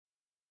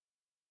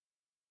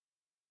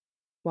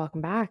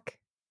Welcome back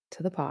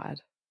to the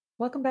pod.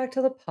 Welcome back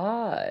to the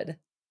pod.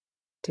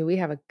 Do we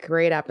have a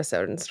great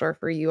episode in store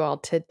for you all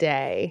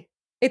today?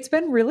 It's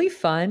been really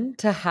fun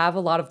to have a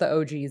lot of the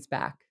OGs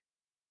back.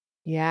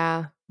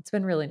 Yeah. It's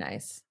been really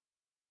nice.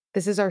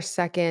 This is our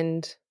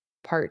second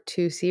part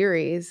 2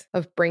 series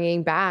of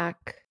bringing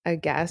back a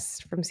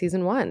guest from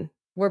season 1.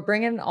 We're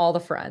bringing all the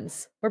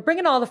friends. We're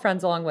bringing all the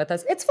friends along with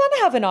us. It's fun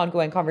to have an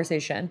ongoing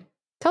conversation.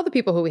 Tell the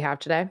people who we have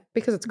today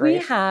because it's We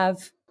great.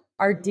 have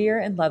our dear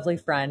and lovely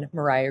friend,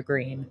 Maryah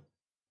Greene,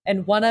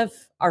 and one of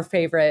our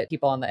favorite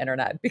people on the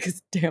internet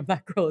because damn,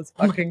 that girl is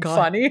fucking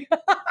funny.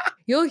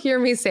 You'll hear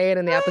me say it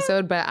in the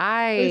episode, but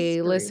I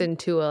scream. listen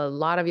to a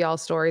lot of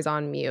y'all's stories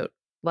on mute.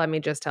 Let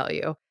me just tell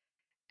you.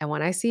 And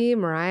when I see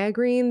Maryah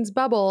Greene's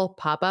bubble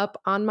pop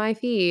up on my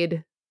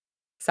feed,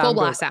 full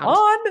blast sound.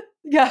 On.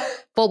 Yeah.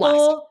 Full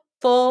blast.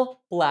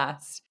 Full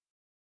blast.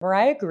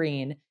 Maryah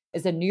Greene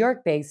is a New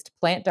York-based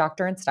plant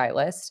doctor and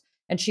stylist,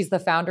 and she's the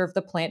founder of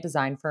the plant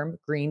design firm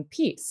Greene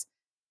Peace.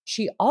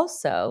 She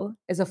also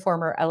is a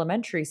former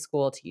elementary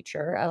school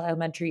teacher,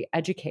 elementary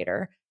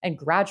educator, and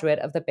graduate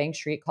of the Bank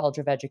Street College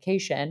of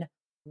Education,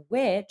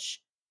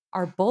 which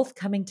are both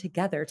coming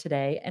together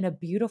today in a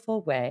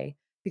beautiful way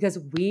because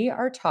we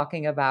are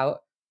talking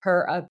about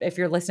her, if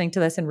you're listening to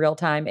this in real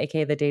time,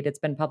 aka the date it's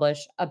been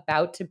published,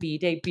 about to be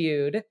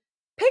debuted,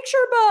 picture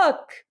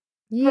book.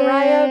 Yay.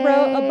 Maryah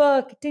wrote a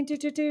book. Ding, doo,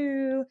 doo,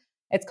 doo.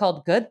 It's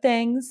called Good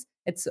Things.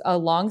 It's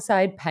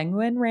alongside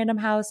Penguin Random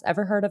House.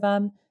 Ever heard of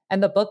them?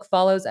 And the book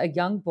follows a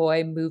young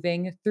boy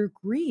moving through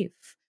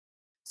grief.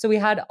 So we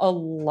had a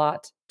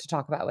lot to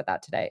talk about with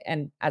that today.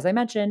 And as I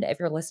mentioned, if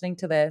you're listening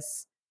to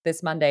this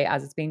Monday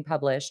as it's being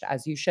published,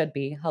 as you should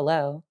be,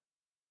 hello,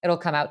 it'll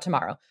come out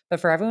tomorrow. But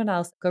for everyone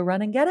else, go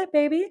run and get it,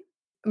 baby.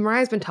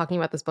 Maryah's been talking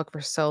about this book for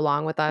so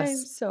long with us. I'm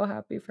so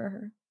happy for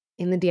her.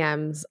 In the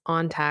DMs,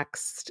 on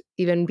text,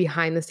 even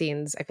behind the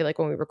scenes. I feel like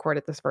when we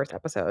recorded this first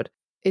episode,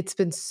 it's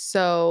been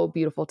so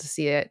beautiful to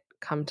see it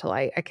come to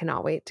light. I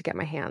cannot wait to get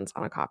my hands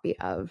on a copy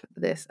of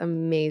this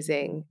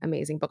amazing,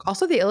 amazing book.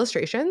 Also, the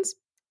illustrations.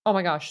 Oh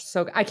my gosh.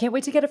 So I can't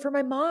wait to get it for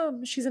my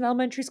mom. She's an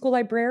elementary school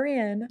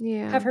librarian.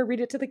 Yeah. Have her read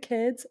it to the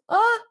kids.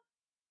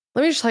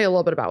 Let me just tell you a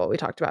little bit about what we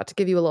talked about to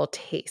give you a little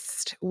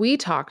taste. We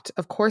talked,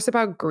 of course,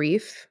 about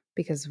grief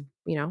because,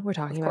 we're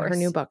talking about her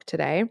new book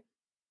today.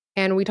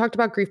 And we talked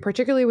about grief,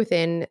 particularly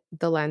within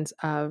the lens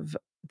of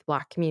the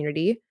Black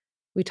community.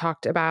 We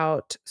talked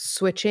about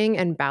switching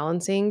and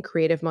balancing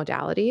creative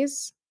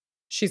modalities.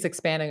 She's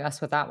expanding us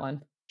with that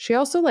one. She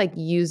also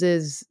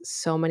uses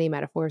so many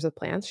metaphors with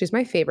plants. She's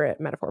my favorite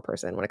metaphor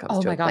person when it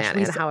comes to a plant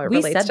and how it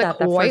relates to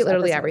quite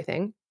literally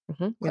everything.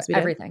 Mm-hmm. Yes, we did.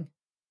 Everything.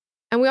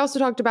 And we also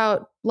talked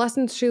about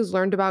lessons she's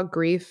learned about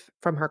grief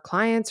from her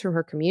clients, from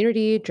her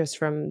community, just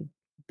from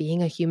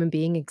being a human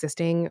being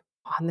existing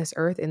on this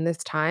earth in this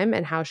time,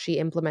 and how she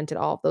implemented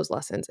all of those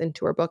lessons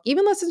into her book,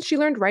 even lessons she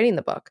learned writing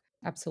the book.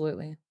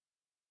 Absolutely.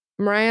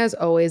 Maryah is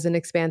always an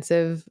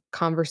expansive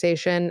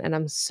conversation, and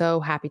I'm so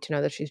happy to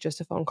know that she's just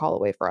a phone call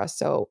away for us.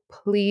 So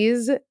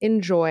please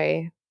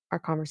enjoy our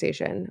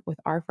conversation with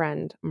our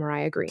friend,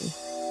 Maryah Greene.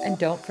 And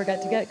don't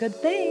forget to get good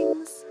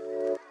things.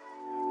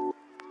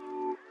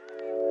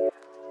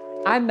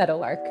 I'm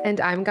Meadowlark. And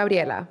I'm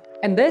Gabriela.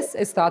 And this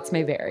is Thoughts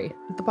May Vary,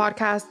 the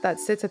podcast that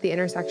sits at the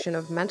intersection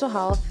of mental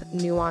health,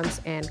 nuance,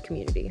 and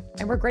community.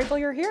 And we're grateful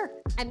you're here.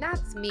 And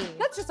that's me.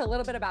 That's just a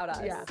little bit about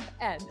us. Yeah.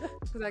 And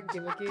is that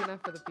gimmicky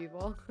enough for the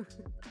people?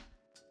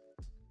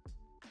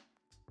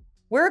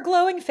 We're a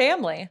glowing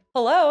family.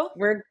 Hello.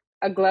 We're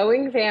a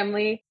glowing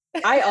family.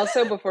 I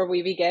also, before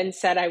we begin,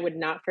 said I would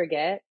not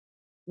forget.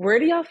 Where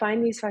do y'all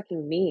find these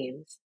fucking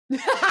memes?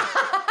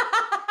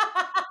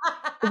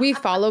 We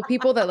follow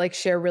people that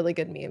share really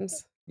good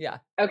memes. Yeah.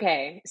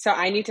 Okay. So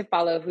I need to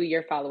follow who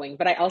you're following,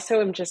 but I also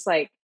am just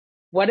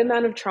what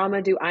amount of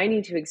trauma do I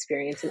need to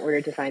experience in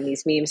order to find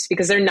these memes?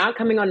 Because they're not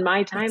coming on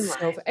my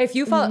timeline. If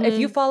you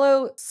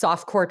follow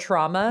softcore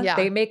trauma, yeah.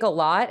 They make a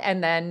lot,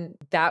 and then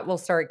that will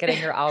start getting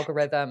your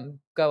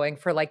algorithm going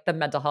for the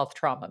mental health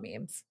trauma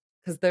memes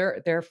because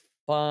they're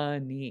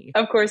funny.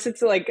 Of course,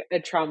 it's a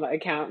trauma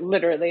account,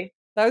 literally.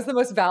 That was the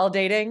most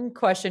validating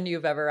question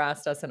you've ever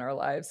asked us in our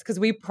lives because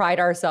we pride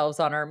ourselves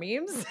on our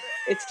memes.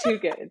 It's too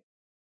good.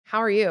 How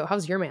are you?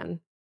 How's your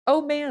man?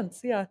 Oh, man's,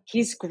 yeah.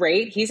 He's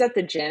great. He's at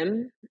the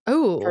gym.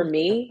 Oh. For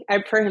me.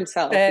 For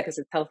himself because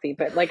it's healthy,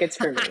 but it's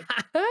for me.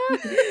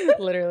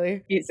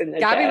 Literally. He's in the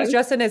Gabby gym. was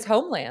just in his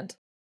homeland.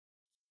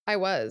 I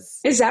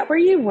was. Is that where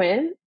you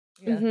went?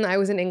 Yeah. Mm-hmm. I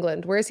was in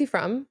England. Where is he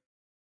from?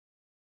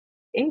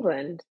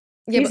 England.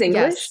 Yeah, he's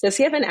English? Yes. Does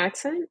he have an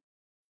accent?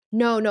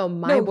 No,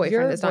 my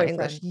boyfriend is not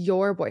English.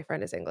 Your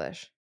boyfriend is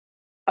English.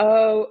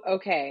 Oh,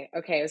 okay.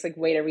 I was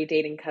wait, are we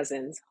dating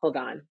cousins? Hold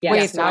on. Wait,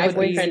 Yes, my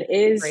boyfriend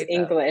is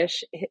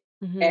English,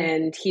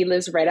 and he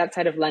lives right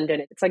outside of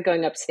London. It's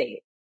going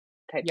upstate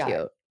type. Yeah.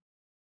 Cute.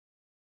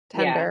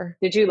 Tender.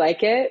 Yeah. Did you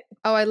like it?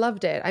 Oh, I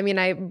loved it. I mean,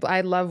 I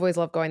always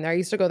love going there. I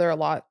used to go there a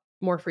lot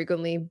more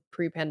frequently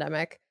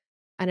pre-pandemic,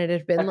 and it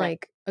had been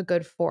a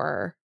good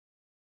 4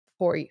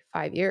 or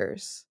 5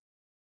 years.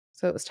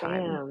 So it was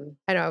time. Damn.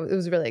 I know, it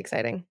was really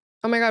exciting.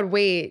 Oh my God,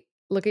 wait.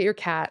 Look at your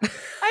cat.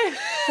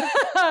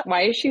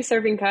 Why is she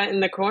serving cut in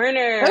the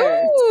corner?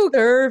 Oh,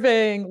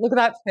 serving. Look at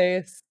that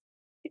face.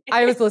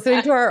 I was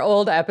listening to our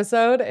old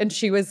episode and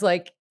she was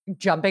like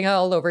jumping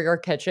all over your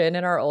kitchen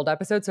in our old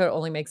episode. So it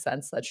only makes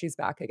sense that she's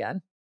back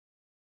again.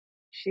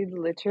 She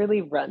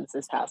literally runs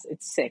this house.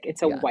 It's sick.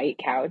 It's a white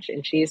couch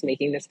and she is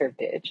making this her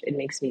bitch. It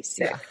makes me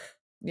sick.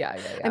 Yeah.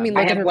 I mean,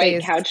 I look at have her white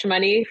face. couch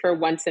money for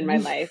once in my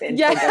life and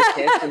she'll go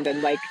piss and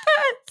then like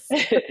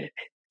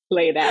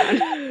lay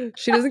down.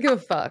 She doesn't give a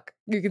fuck.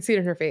 You can see it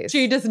in her face.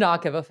 She does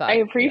not give a fuck. I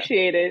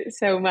appreciate it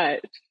so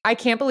much. I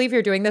can't believe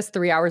you're doing this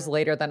 3 hours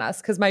later than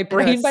us because my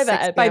brain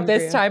by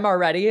this time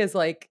already is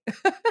like.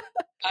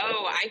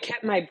 Oh, I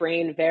kept my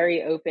brain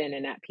very open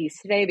and at peace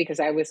today because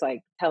I was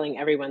like telling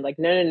everyone like,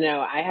 no,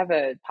 I have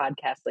a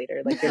podcast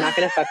later. Like you're not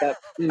going to fuck up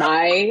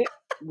my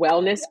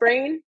wellness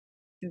brain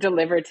to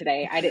deliver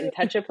today. I didn't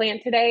touch a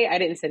plant today. I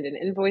didn't send an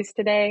invoice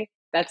today.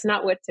 That's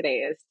not what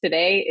today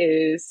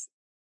is.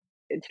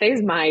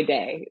 Today's my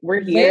day.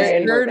 We're here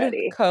and we're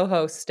ready.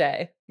 Co-host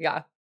day.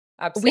 Yeah,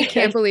 absolutely. We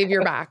can't believe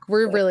you're back.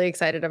 We're really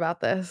excited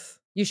about this.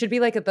 You should be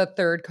like the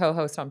third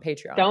co-host on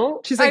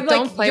Patreon. She's like,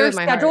 don't play with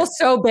my heart. Your schedule's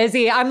so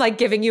busy. I'm like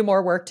giving you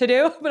more work to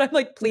do, but I'm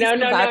like, please come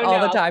back all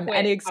the time.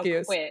 Any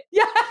excuse. I'll quit.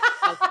 Yeah.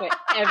 I'll quit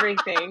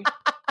everything.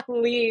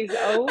 Please.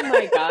 Oh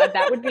my God.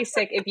 That would be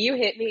sick. If you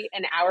hit me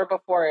an hour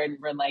before and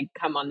we're like,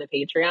 come on the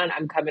Patreon,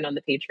 I'm coming on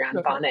the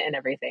Patreon, bonnet and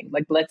everything.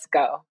 Like, let's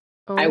go.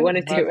 I want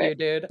to do it.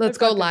 Dude. Let's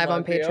go live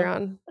on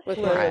Patreon with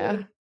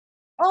Maryah.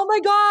 Oh my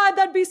God.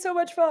 That'd be so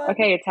much fun.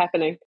 Okay. It's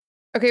happening.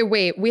 Okay,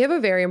 wait. We have a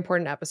very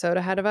important episode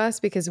ahead of us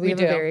because we have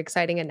a very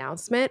exciting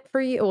announcement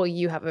for you. Well,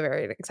 you have a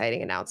very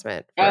exciting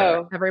announcement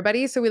for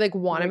everybody. So we like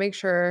want to make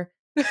sure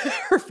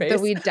that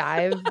we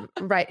dive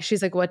right.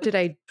 She's like, what did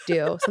I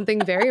do? Something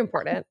very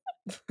important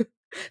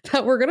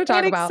that we're going to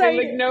talk about. I'm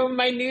like, no,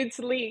 my nudes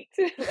leaked.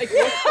 Like,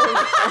 what's going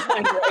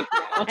on right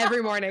now?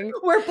 Every morning.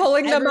 We're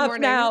pulling them up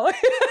now.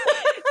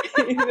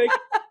 Like,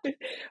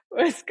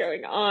 what's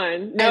going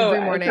on? No,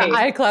 every morning.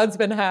 iCloud's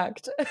been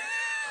hacked.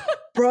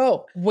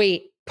 Bro,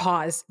 wait.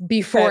 Pause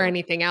before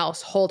anything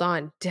else. Hold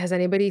on. Has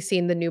anybody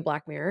seen the new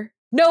Black Mirror?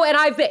 No, and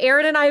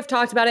Aaron and I have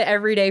talked about it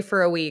every day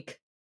for a week.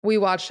 We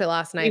watched it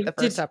last night, the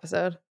first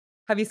episode.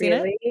 Have you seen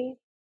it?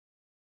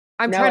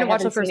 I'm trying to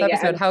watch the first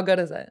episode. How good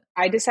is it?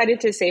 I decided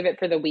to save it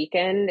for the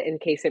weekend in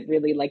case it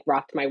really like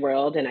rocked my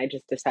world, and I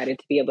just decided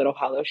to be a little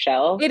hollow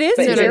shell. It is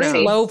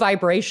very low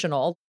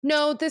vibrational.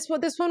 No, this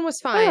one was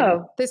fine.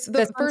 Oh,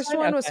 the first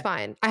one was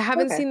fine. I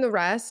haven't seen the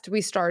rest. We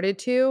started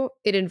to.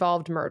 It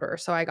involved murder,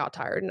 so I got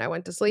tired and I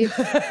went to sleep.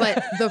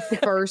 But the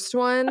first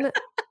one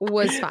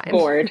was fine.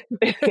 Bored.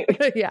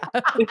 Yeah.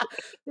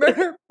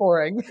 Murder,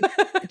 boring.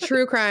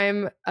 True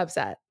crime,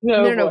 upset.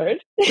 No.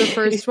 Bored. The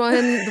first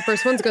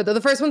one's good though.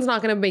 The first one's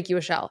not going to make you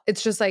a shell.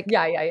 It's just like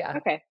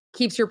Okay.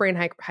 Keeps your brain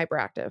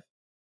hyperactive.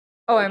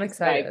 Oh, I'm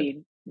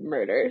excited.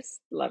 Murders.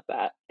 Love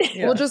that.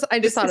 Yeah. Well, I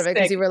just thought of it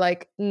because you were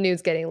like,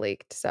 news getting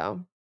leaked. So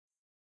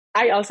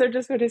I also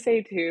just want to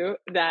say too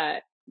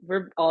that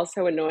we're all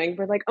so annoying.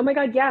 We're like, oh my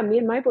God, yeah, me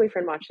and my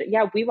boyfriend watched it.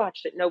 Yeah, we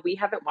watched it. No, we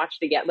haven't watched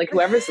it yet. Like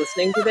whoever's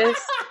listening to this,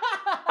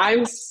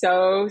 I'm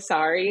so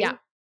sorry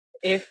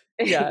if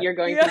you're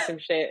going through some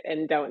shit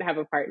and don't have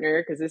a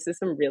partner because this is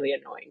some really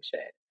annoying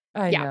shit.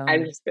 I know.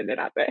 I'm just putting it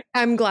out there.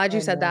 I'm glad you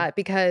said that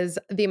because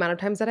the amount of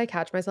times that I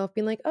catch myself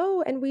being like,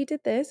 oh, and we did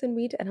this and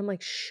and I'm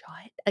like, shut.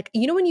 Like,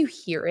 you know, when you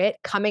hear it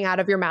coming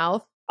out of your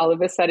mouth. All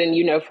of a sudden,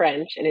 you know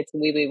French and it's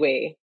oui, oui,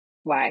 oui.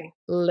 Why?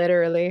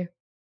 Literally.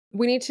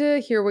 We need to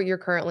hear what you're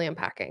currently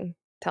unpacking.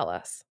 Tell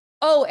us.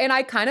 Oh, and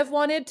I kind of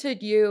wanted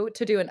you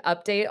to do an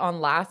update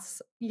on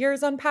last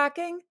year's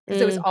unpacking because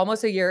it was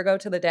almost a year ago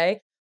to the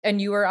day. And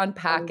you were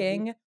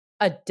unpacking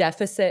a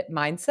deficit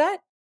mindset.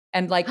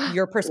 And like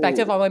your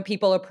perspective on when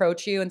people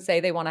approach you and say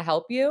they want to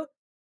help you.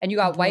 And you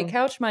got white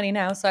couch money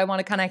now. So I want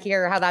to kind of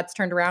hear how that's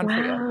turned around for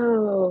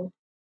you.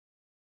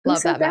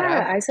 Love that,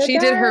 Maryah. I said she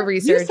did her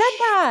research. You said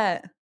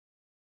that.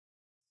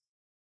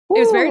 It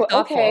was very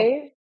thoughtful.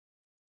 Okay.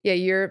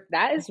 Yeah,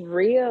 that is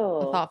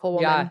real. A thoughtful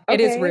woman. Yeah, it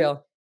is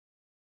real.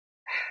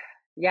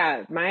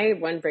 Yeah, my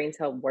one brain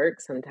cell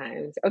works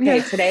sometimes.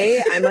 Okay,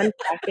 today I'm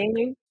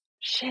unpacking.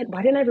 Shit,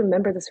 why didn't I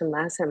remember this from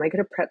last time? I could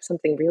have prepped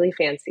something really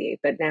fancy,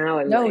 but now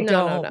I'm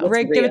no.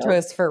 Rick, give it to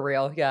us for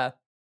real. Yeah.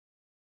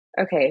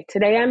 Okay,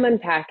 today I'm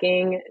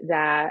unpacking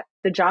that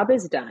the job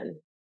is done.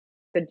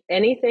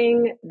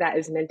 Anything that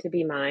is meant to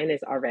be mine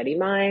is already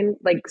mine.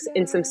 Like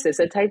in some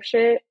Sissa type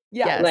shit.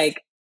 Yeah.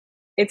 Like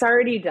it's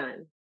already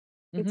done.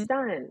 It's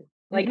done.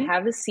 Like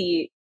have a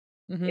seat,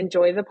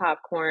 enjoy the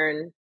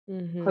popcorn,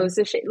 close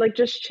the shit. Like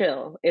just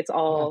chill. It's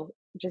all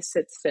just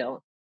sit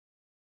still.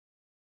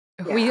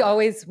 Yeah.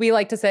 We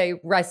like to say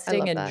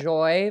resting in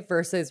joy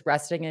versus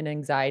resting in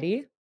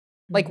anxiety.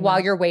 Like while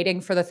you're waiting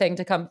for the thing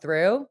to come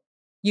through,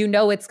 you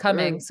know it's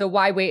coming. So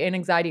why wait in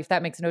anxiety if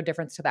that makes no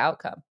difference to the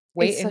outcome?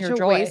 Wait in your joy. It's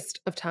such a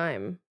waste of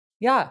time.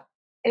 Yeah.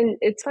 And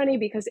it's funny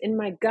because in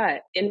my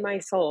gut, in my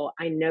soul,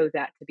 I know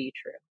that to be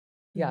true.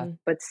 Yeah.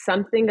 But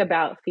something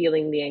about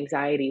feeling the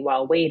anxiety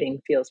while waiting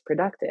feels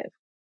productive.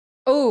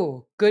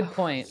 Oh, good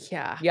point.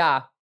 Yeah.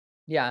 Yeah.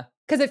 Yeah.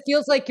 Because it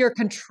feels like you're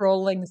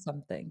controlling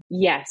something.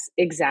 Yes,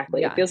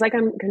 exactly. Yeah. It feels like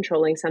I'm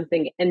controlling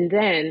something. And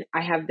then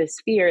I have this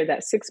fear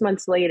that 6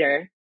 months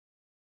later,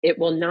 it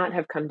will not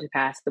have come to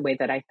pass the way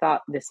that I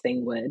thought this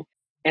thing would.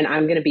 And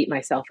I'm going to beat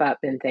myself up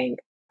and think,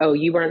 oh,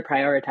 you weren't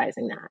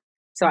prioritizing that.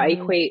 So I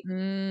equate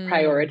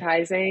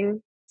prioritizing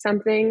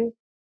something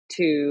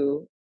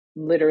to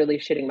literally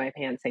shitting my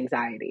pants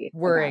anxiety.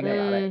 Worrying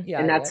about it.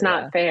 Yeah. And that's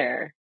not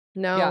fair.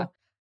 No. Yeah.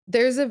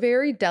 There's a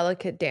very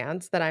delicate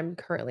dance that I'm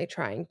currently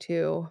trying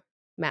to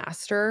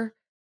master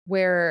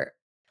where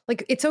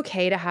like it's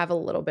okay to have a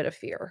little bit of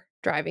fear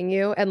driving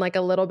you and like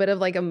a little bit of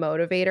like a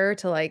motivator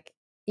to like,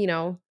 you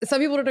know,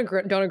 some people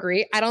don't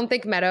agree. I don't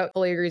think Meta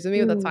fully agrees with me,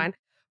 but that's fine.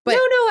 But no,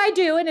 I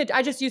do. And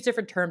I just use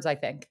different terms, I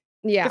think.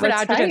 Yeah. Different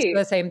adjectives for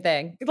the same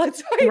thing.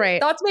 Let's fight.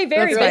 Right. Thoughts may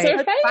vary.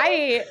 Let's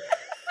fight.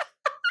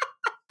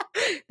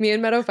 Me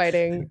and Meadow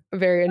fighting, a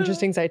very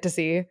interesting sight to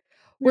see.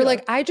 We're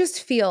like, I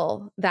just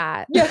feel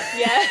that. Yeah.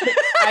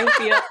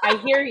 I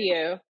hear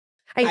you.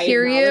 I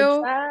hear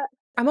you. That.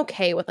 I'm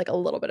okay with like a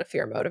little bit of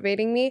fear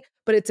motivating me,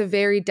 but it's a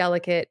very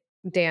delicate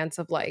dance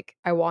of like,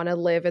 I want to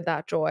live in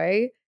that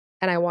joy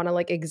and I want to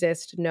like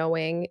exist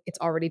knowing it's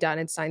already done,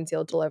 it's signed,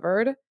 sealed,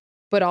 delivered,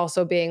 but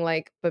also being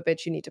like, but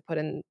bitch, you need to put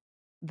in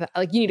the,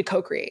 like, you need to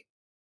co-create.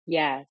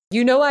 Yeah.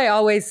 You know, I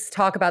always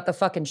talk about the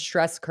fucking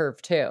stress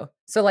curve too.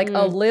 So like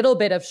a little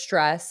bit of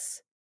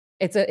stress,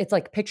 it's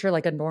like picture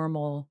like a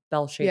normal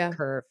bell-shaped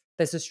curve.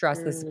 This is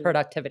stress, this is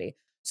productivity.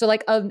 So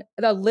like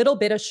a little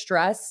bit of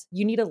stress,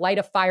 you need to light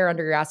a fire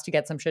under your ass to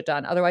get some shit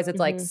done. Otherwise it's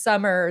like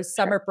summer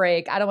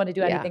break. I don't want to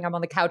do anything. I'm on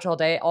the couch all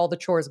day. All the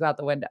chores go out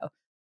the window.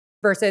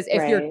 Versus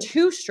if you're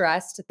too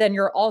stressed, then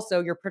your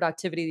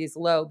productivity is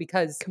low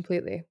because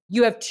completely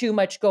you have too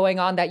much going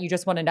on that you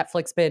just want to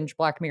Netflix binge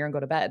Black Mirror and go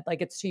to bed.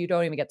 Like it's too, you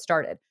don't even get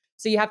started.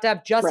 So you have to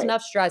have just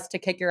enough stress to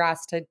kick your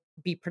ass to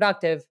be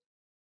productive,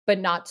 but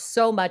not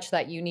so much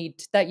that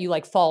you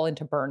like fall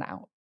into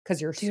burnout because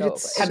you're so.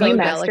 Have you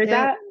mastered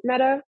that,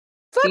 Meta?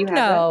 Fuck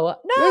no.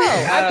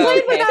 I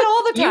played with that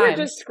all the time. You were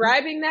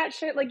describing that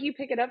shit like you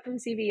pick it up from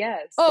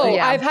CVS. Oh,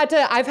 like,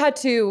 I've had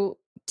to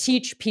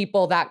teach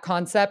people that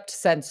concept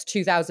since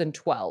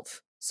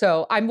 2012.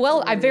 So I'm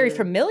very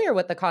familiar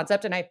with the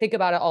concept and I think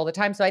about it all the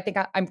time. So I think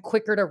I'm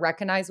quicker to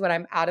recognize when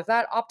I'm out of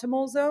that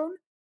optimal zone.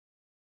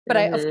 But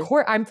of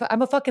course, I'm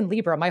a fucking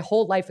Libra. My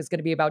whole life is going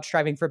to be about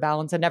striving for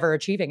balance and never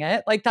achieving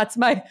it. Like that is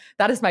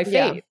my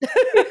fate.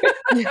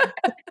 Yeah.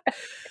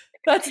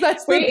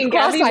 that's Wait, the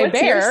cross Gabby, I what's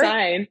bear. Your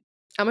sign?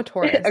 I'm a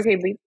Taurus.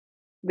 Okay,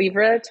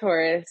 Libra,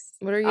 Taurus.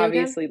 What are you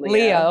Obviously, again?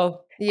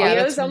 Leo. Yeah,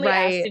 Leo's only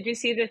asked. Did you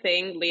see the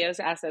thing? Leo's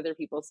asked other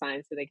people's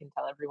signs so they can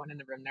tell everyone in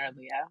the room they're a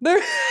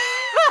Leo.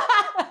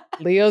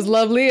 Leos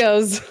love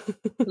Leos.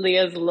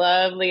 Leos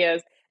love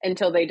Leos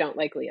until they don't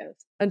like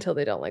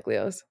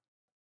Leos.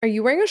 Are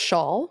you wearing a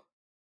shawl?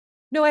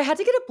 No, I had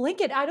to get a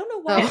blanket. I don't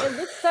know why. It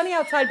looks sunny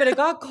outside, but it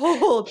got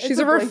cold. She's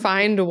a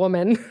refined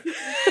woman.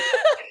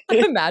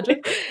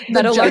 Imagine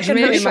the judgment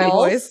in my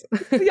voice.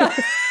 Yeah.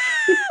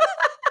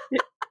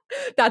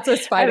 That's a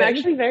spider. I'm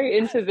actually very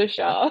into the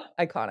shawl.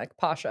 Iconic.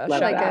 Pasha. Love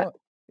Shout that. out.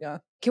 Yeah.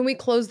 Can we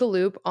close the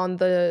loop on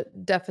the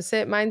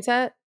deficit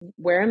mindset?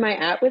 Where am I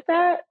at with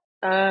that?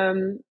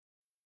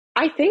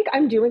 I think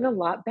I'm doing a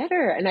lot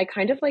better. And I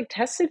kind of like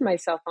tested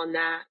myself on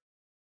that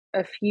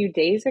a few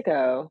days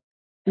ago.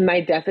 My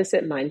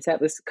deficit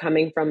mindset was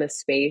coming from a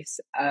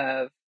space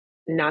of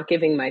not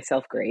giving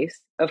myself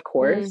grace, of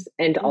course,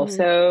 and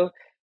also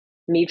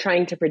me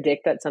trying to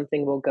predict that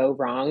something will go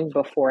wrong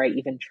before I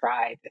even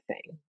try the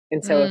thing.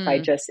 And so if I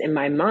just in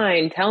my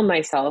mind tell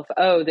myself,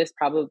 oh, these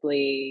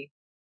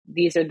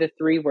are the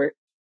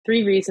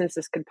three reasons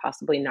this could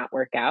possibly not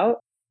work out,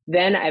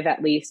 then I've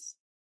at least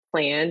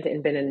planned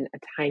and been in a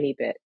tiny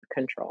bit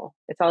control.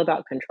 It's all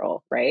about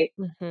control, right?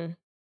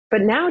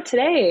 But now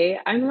today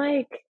I'm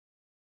like,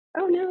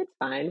 oh no, it's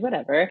fine,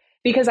 whatever.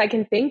 Because I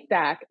can think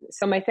back.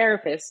 So my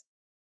therapist,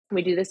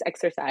 we do this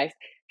exercise.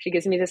 She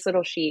gives me this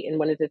little sheet, and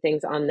one of the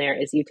things on there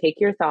is you take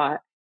your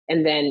thought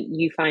and then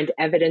you find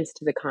evidence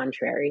to the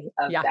contrary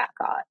of that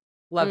thought.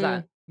 Love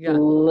that. Yeah.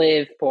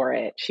 Live for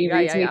it. She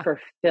reads me for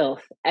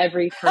filth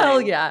every time.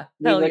 Hell yeah.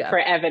 We look for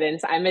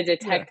evidence. I'm a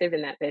detective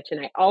in that bitch,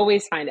 and I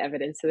always find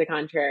evidence to the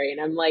contrary.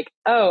 And I'm like,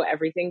 oh,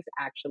 everything's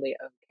actually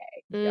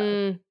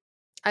okay.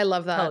 I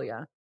love that. Hell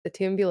yeah. The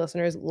TMB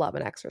listeners love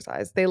an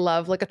exercise. They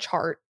love like a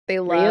chart.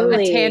 They love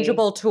a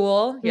tangible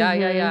tool.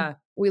 Yeah.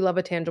 We love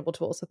a tangible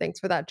tool. So thanks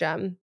for that,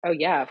 Gem. Oh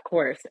yeah, of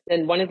course.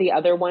 And one of the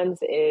other ones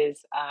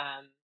is,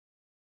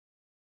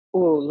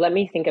 let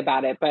me think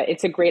about it. But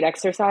it's a great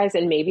exercise,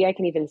 and maybe I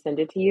can even send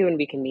it to you, and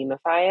we can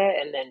memify it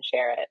and then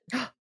share it.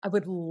 I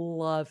would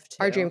love to.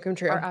 Our dream come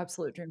true. Our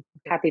absolute dream.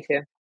 Happy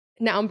to.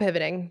 Now I'm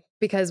pivoting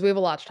because we have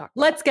a lot to talk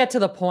about. Let's get to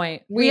the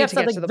point. We have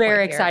something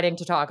very exciting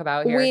to talk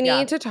about here. We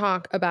need to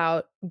talk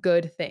about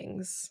good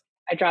things.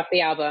 I dropped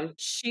the album.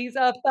 She's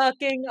a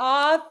fucking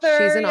author.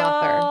 She's an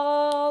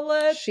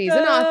author. She's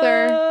an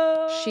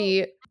author.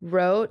 She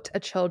wrote a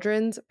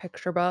children's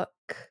picture book.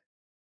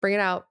 Bring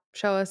it out.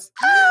 Show us.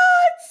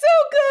 It's so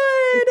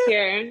good. It's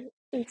here.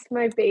 It's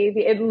my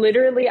baby. It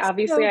literally,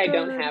 obviously, I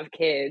don't have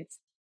kids,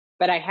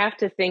 but I have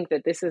to think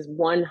that this is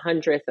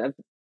 1/100th of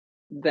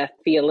the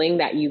feeling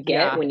that you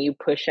get when you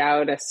push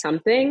out a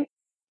something.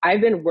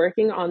 I've been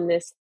working on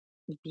this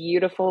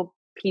beautiful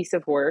piece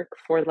of work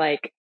for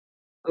like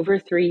over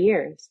 3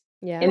 years.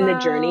 Yeah. And the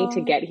journey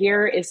to get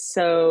here is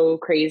so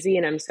crazy,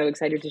 and I'm so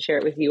excited to share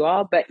it with you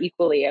all. But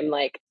equally, I'm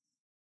like,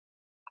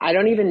 I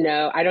don't even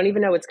know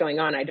what's going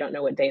on. I don't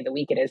know what day of the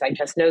week it is. I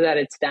just know that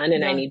it's done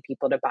and I need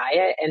people to buy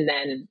it. And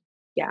then,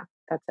 yeah,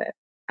 that's it.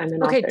 I'm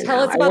an author tell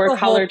now. us I about wore the a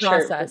whole collared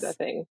shirt for process. the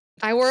thing.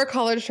 I wore a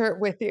collared shirt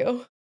with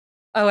you.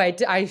 Oh,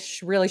 I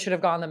really should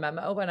have gotten the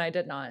memo, but I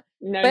did not.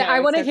 No, but I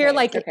want to hear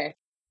like, okay.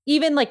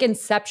 Even like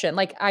inception.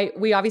 Like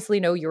we obviously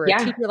know you were a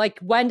teacher. Like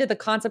when did the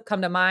concept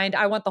come to mind?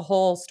 I want the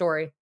whole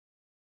story.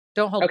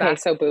 Don't hold back. Okay,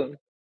 so boom.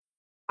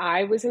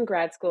 I was in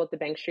grad school at the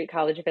Bank Street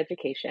College of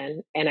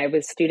Education, and I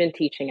was student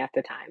teaching at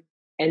the time.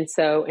 And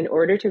so in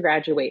order to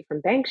graduate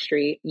from Bank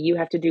Street, you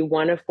have to do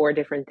one of 4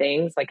 different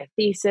things, like a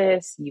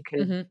thesis, you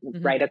can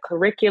write a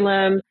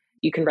curriculum,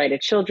 you can write a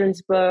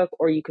children's book,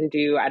 or you can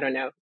do, I don't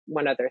know,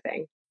 one other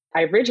thing.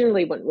 I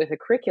originally went with a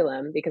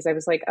curriculum because I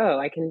was like, oh,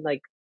 I can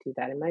like do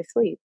that in my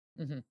sleep.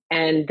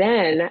 And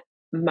then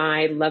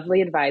my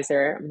lovely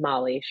advisor,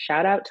 Molly,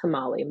 shout out to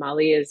Molly.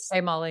 Molly is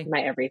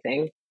my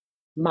everything.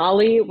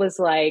 Molly was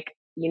like,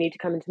 you need to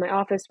come into my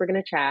office. We're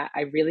going to chat.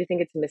 I really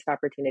think it's a missed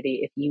opportunity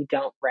if you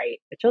don't write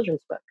a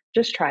children's book.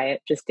 Just try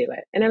it. Just do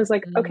it. And I was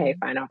like, okay,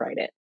 fine, I'll write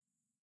it.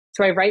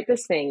 So I write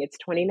this thing. It's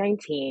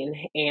 2019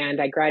 and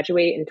I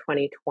graduate in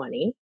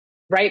 2020.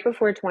 Right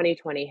before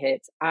 2020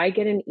 hits, I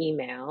get an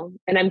email,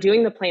 and I'm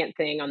doing the plant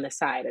thing on the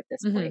side at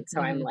this point. So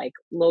I'm like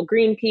little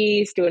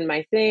Greenpeace doing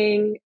my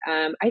thing.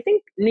 I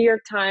think New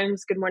York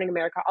Times, Good Morning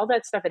America, all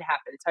that stuff had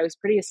happened. So I was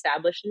pretty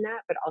established in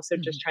that, but also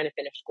just trying to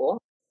finish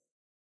school.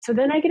 So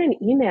then I get an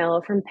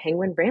email from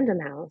Penguin Random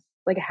House.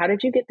 Like, how did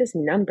you get this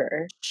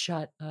number?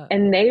 Shut up.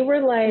 And they were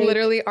like,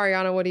 literally,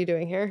 Ariana, what are you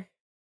doing here?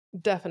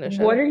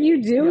 Definition. What are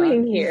you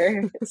doing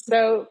here?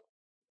 So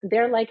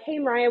they're like, hey,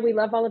 Maryah, we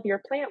love all of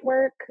your plant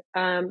work.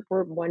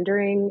 We're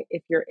wondering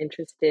if you're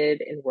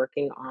interested in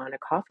working on a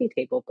coffee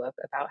table book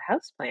about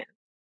houseplants.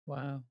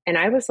 Wow. And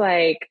I was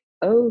like,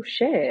 oh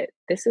shit,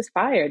 this is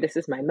fire. This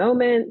is my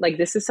moment. Like,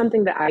 this is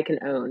something that I can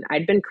own.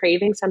 I'd been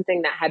craving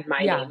something that had my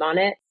name on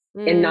it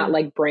and not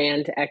like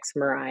brand X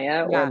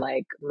Maryah or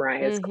like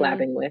Mariah's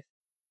collabing with.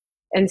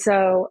 And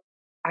so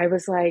I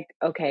was like,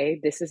 okay,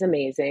 this is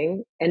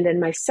amazing. And then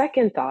my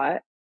second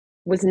thought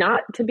was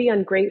not to be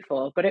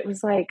ungrateful, but it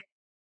was like,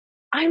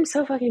 I'm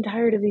so fucking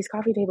tired of these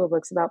coffee table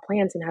books about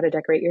plants and how to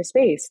decorate your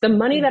space. The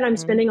money that I'm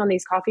spending on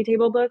these coffee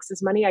table books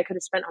is money I could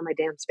have spent on my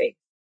damn space.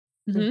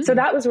 So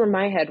that was where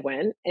my head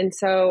went. And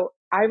so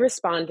I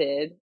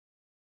responded,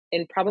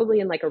 and probably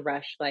in like a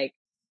rush, like,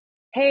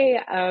 hey,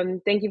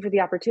 thank you for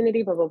the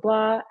opportunity, blah, blah,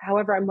 blah.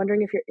 However, I'm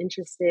wondering if you're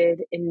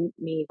interested in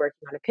me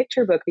working on a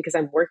picture book, because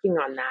I'm working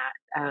on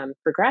that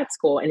for grad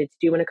school and it's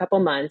due in a couple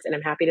months, and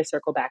I'm happy to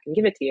circle back and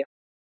give it to you.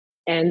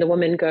 And the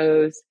woman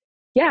goes,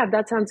 yeah,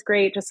 that sounds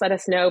great. Just let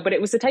us know. But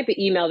it was the type of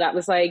email that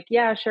was like,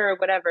 yeah, sure,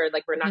 whatever.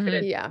 Like, we're not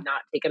going to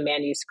not take a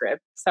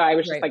manuscript. So I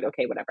was just like,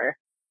 okay, whatever.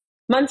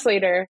 Months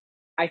later,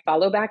 I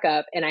follow back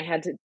up, and I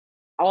had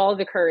all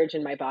the courage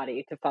in my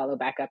body to follow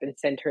back up and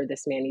send her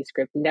this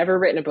manuscript. Never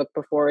written a book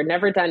before,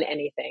 never done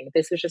anything.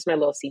 This was just my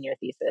little senior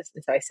thesis.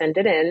 And so I send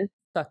it in.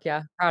 Fuck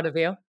yeah. Proud of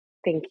you.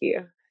 Thank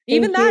you.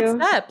 Even that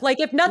step, like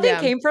if nothing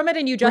came from it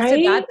and you just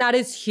did that, that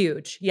is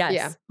huge.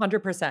 Yes.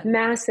 100%.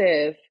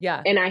 Massive.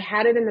 Yeah. And I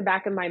had it in the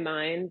back of my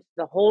mind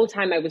the whole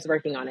time I was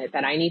working on it,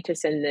 that I need to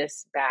send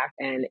this back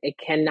and it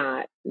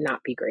cannot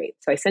not be great.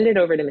 So I send it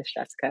over to Miss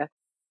Jessica.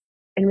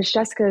 And Miss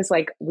Jessica is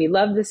like, we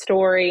love the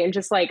story. And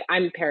just like,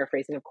 I'm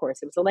paraphrasing, of course,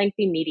 it was a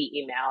lengthy, meaty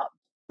email.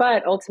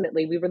 But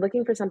ultimately, we were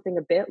looking for something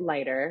a bit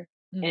lighter.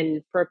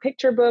 And for a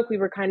picture book, we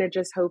were kind of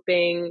just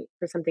hoping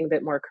for something a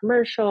bit more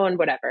commercial and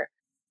whatever.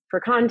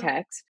 For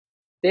context,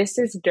 this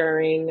is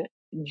during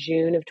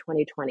June of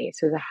 2020.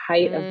 So the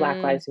height of Black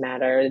Lives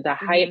Matter, the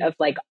height of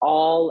like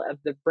all of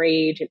the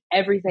rage and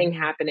everything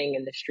happening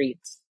in the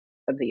streets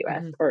of the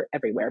US or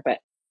everywhere. But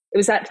it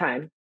was that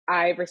time.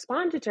 I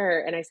responded to her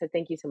and I said,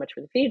 thank you so much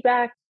for the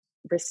feedback.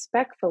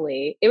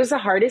 Respectfully, it was the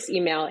hardest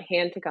email,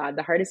 hand to God,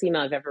 the hardest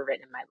email I've ever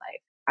written in my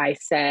life. I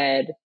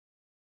said,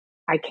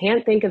 I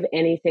can't think of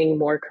anything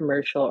more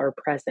commercial or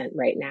present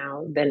right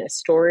now than a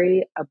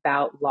story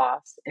about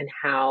loss and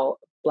how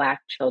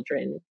Black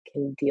children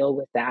can deal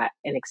with that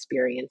and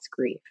experience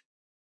grief.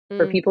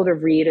 For people to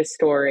read a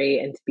story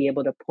and to be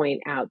able to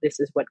point out this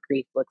is what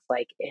grief looks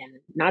like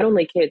in not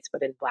only kids,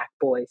 but in Black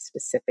boys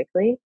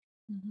specifically.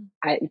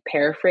 I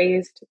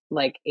paraphrased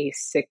like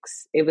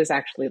it was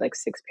actually like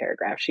 6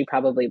 paragraphs. She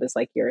probably was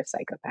like, you're a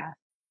psychopath.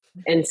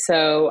 And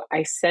so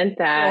I sent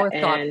that,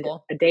 and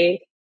a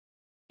day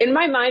in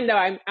my mind though,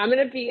 I'm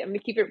going to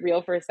keep it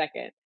real for a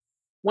second.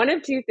 One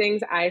of 2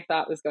 things I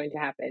thought was going to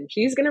happen.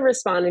 She's going to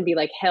respond and be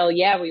like, hell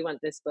yeah, we want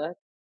this book.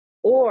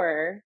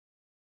 Or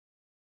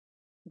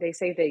they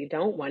say they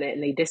don't want it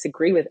and they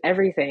disagree with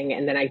everything.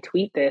 And then I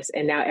tweet this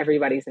and now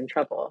everybody's in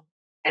trouble.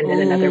 And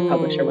then another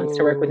publisher wants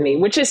to work with me,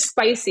 which is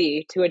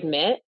spicy to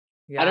admit.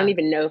 I don't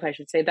even know if I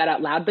should say that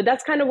out loud, but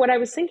that's kind of what I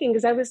was thinking,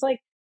 because I was like,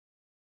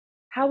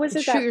 how is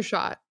it Shoot that your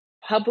shot.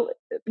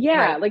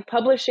 like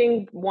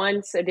publishing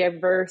wants a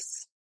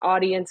diverse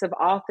audience of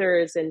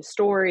authors and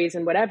stories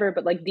and whatever,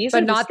 but like these but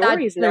are the not that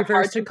stories and they're diverse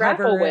hard to to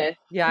grapple cover. with.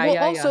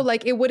 Also,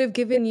 like, it would have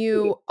given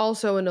you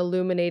also an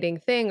illuminating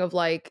thing of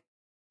like,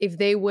 if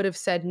they would have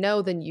said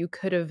no, then you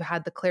could have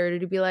had the clarity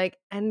to be like,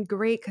 and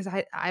great, because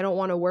I don't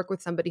want to work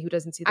with somebody who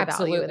doesn't see the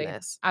value in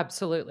this.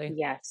 Absolutely.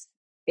 Yes,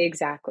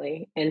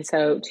 exactly. And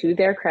so, to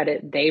their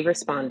credit, they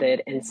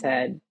responded and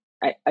said,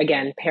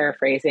 again,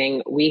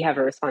 paraphrasing, we have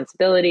a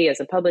responsibility as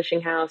a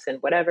publishing house and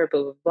whatever,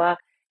 blah, blah, blah.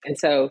 And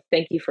so,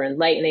 thank you for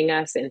enlightening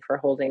us and for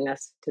holding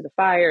us to the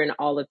fire and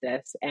all of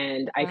this.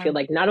 And I feel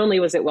like not only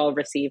was it well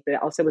received, but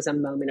it also was a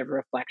moment of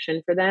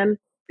reflection for them,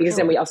 because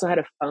then we also had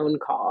a phone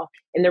call,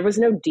 and there was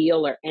no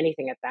deal or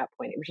anything at that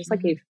point. It was just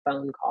like a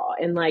phone call.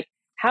 And like,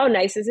 how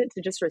nice is it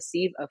to just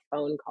receive a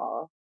phone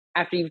call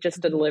after you've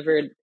just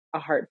delivered a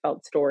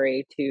heartfelt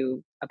story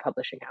to a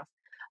publishing house?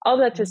 All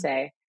that to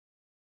say,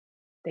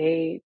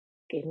 they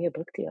gave me a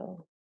book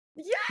deal.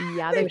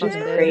 Yeah, They Which is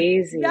fucking did.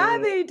 crazy. Yeah,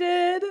 they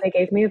did. They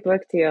gave me a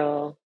book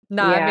deal.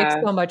 Nah, it makes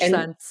so much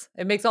sense.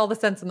 It makes all the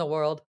sense in the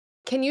world.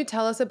 Can you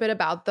tell us a bit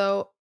about,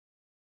 though?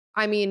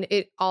 I mean,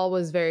 it all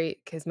was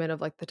very kismet of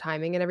like the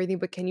timing and everything,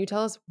 but can you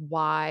tell us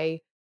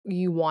why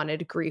you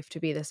wanted grief to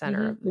be the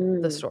center of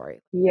the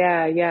story?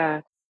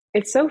 Yeah.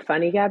 It's so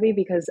funny, Gabby,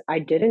 because I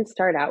didn't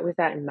start out with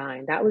that in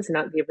mind. That was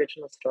not the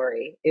original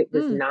story. It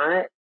was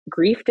not,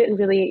 grief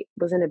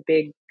wasn't a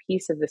big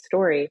piece of the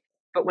story.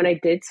 But when I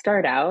did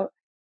start out,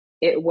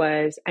 it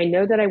was, I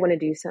know that I want to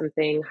do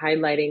something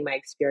highlighting my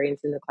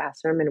experience in the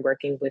classroom and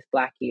working with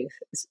Black youth,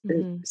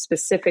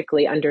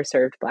 specifically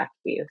underserved Black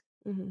youth.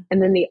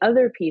 And then the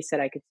other piece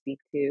that I could speak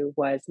to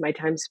was my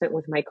time spent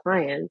with my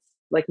clients,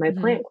 like my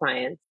plant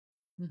clients.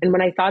 And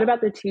when I thought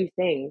about the two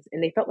things,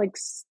 and they felt like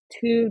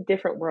two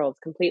different worlds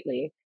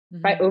completely,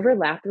 if I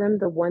overlapped them,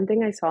 the one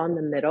thing I saw in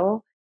the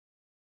middle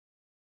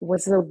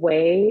was the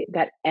way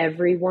that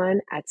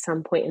everyone at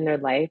some point in their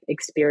life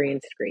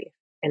experienced grief.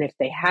 And if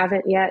they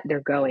haven't yet, they're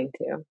going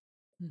to.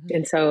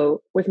 And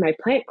so with my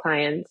plant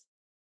clients,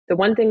 the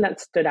one thing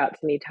that stood out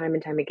to me time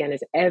and time again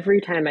is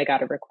every time I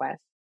got a request,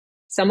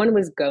 someone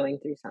was going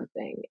through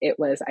something. It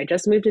was, I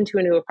just moved into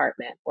a new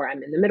apartment, or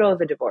I'm in the middle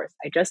of a divorce.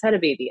 I just had a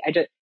baby.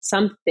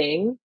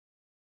 Something.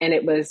 And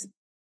it was,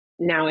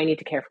 now I need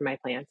to care for my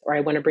plants, or I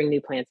want to bring new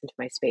plants into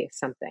my space,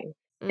 something.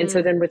 And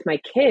so then with my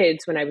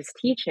kids, when I was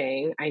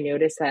teaching, I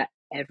noticed that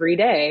every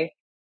day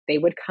they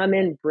would come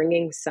in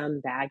bringing some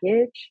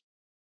baggage,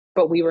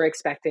 but we were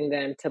expecting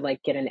them to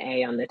like get an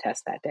A on the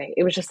test that day.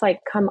 It was just like,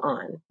 come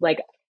on. Like,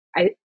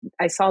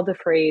 I saw the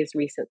phrase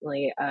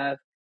recently of,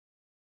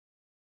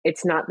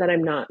 it's not that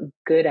I'm not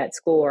good at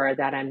school or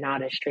that I'm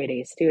not a straight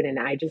A student.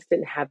 I just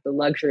didn't have the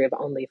luxury of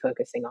only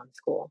focusing on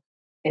school.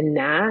 And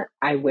that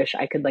I wish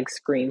I could like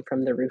scream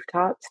from the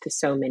rooftops to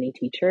so many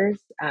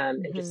teachers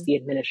and just the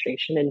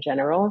administration in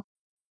general.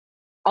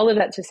 All of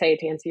that to say,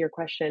 to answer your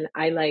question,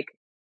 I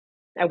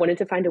wanted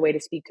to find a way to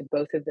speak to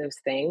both of those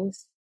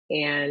things.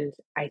 And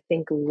I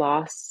think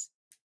loss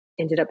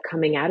ended up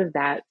coming out of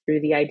that through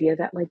the idea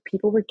that like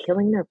people were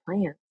killing their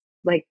plants.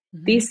 Like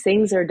these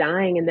things are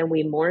dying and then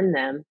we mourn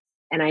them.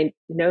 And I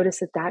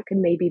noticed that could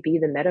maybe be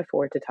the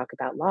metaphor to talk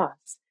about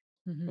loss.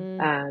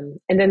 And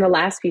then the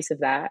last piece of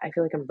that, I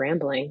feel like I'm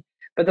rambling,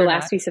 but the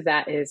last piece of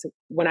that is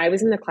when I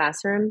was in the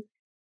classroom,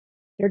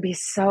 there'd be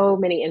so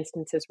many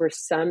instances where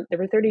there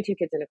were 32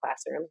 kids in a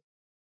classroom.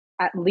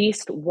 At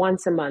least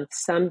once a month,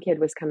 some kid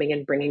was coming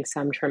in bringing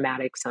some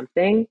traumatic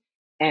something.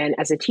 And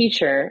as a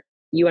teacher,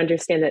 you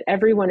understand that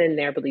everyone in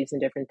there believes in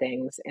different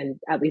things. And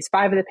at least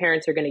 5 of the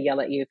parents are going to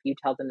yell at you if you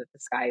tell them that the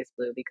sky is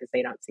blue because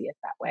they don't see it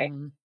that way.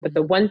 But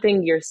the one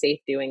thing you're safe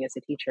doing as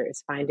a teacher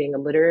is finding a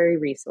literary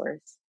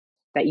resource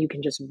that you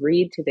can just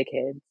read to the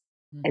kids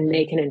and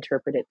they can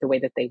interpret it the way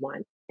that they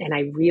want. And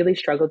I really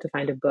struggled to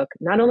find a book,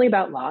 not only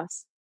about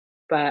loss,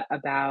 but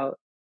about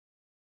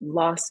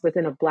loss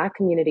within a Black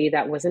community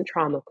that wasn't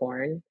trauma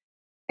porn,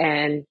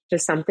 and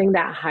just something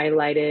that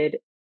highlighted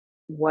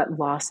what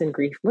loss and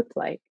grief looked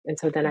like. And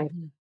so then I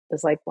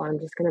was like, well, I'm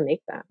just going to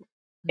make that.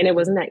 And it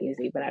wasn't that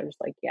easy, but I was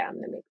like, yeah, I'm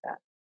going to make that.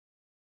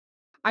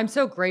 I'm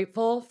so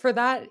grateful for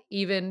that.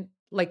 Even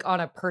like on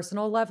a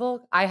personal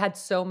level, I had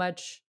so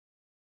much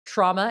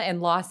trauma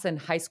and loss in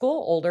high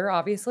school, older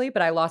obviously,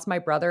 but I lost my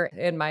brother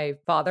and my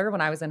father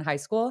when I was in high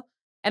school.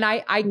 And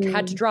I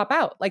had to drop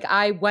out. Like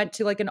I went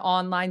to like an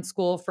online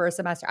school for a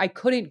semester. I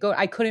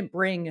couldn't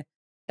bring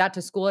that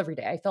to school every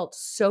day. I felt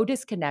so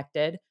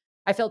disconnected.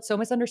 I felt so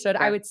misunderstood.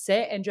 Yeah. I would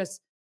sit and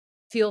just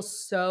feel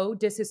so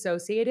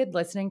disassociated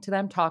listening to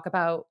them talk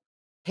about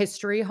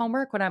history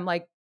homework when I'm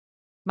like,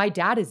 my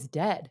dad is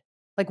dead.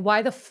 Like,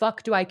 why the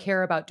fuck do I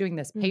care about doing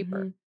this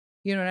paper?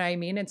 You know what I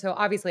mean? And so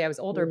obviously I was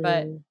older,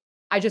 but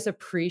I just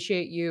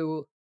appreciate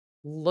you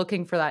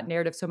looking for that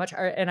narrative so much.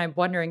 And I'm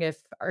wondering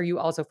are you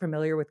also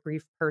familiar with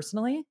grief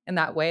personally in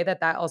that way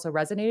that also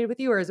resonated with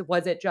you? Or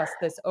was it just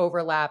this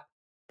overlap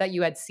that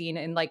you had seen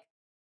in like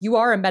you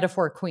are a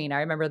metaphor queen. I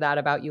remember that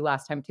about you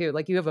last time too.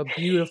 Like you have a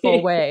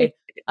beautiful way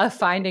of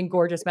finding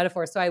gorgeous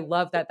metaphors. So I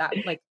love that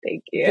like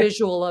Thank you.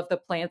 visual of the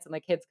plants and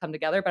the kids come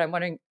together. But I'm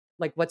wondering,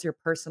 like, what's your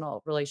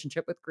personal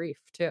relationship with grief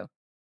too?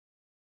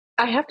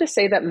 I have to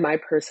say that my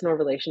personal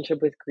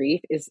relationship with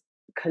grief is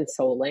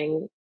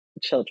consoling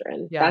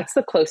children. Yeah. That's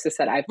the closest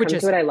that I've Which come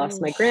to is it. I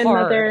lost my hard.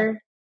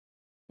 grandmother.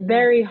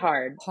 Very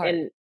hard. Hard.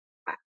 And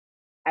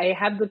I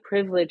have the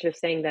privilege of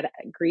saying that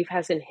grief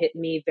hasn't hit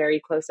me very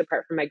close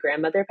apart from my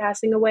grandmother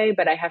passing away.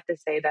 But I have to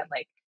say that,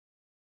 like,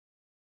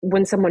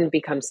 when someone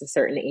becomes a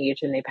certain age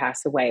and they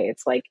pass away,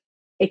 it's like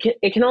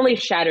it can only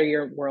shatter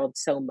your world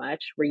so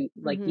much where you,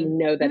 like, you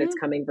know that it's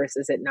coming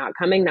versus it not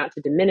coming, not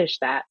to diminish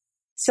that.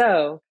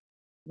 So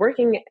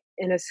working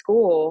in a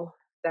school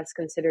that's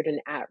considered an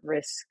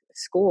at-risk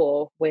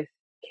school with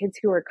kids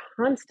who are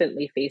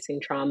constantly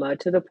facing trauma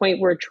to the point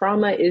where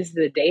trauma is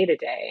the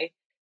day-to-day,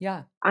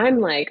 Yeah. I'm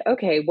like,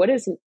 okay,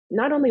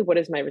 not only what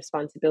is my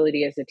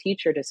responsibility as a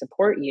teacher to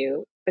support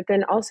you, but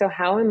then also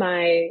how am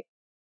I,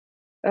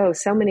 oh,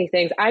 so many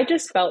things. I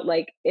just felt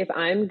like if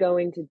I'm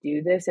going to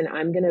do this and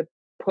I'm going to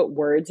put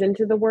words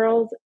into the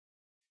world,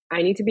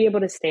 I need to be able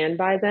to stand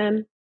by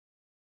them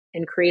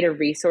and create a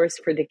resource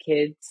for the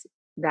kids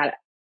that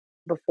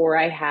before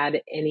I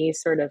had any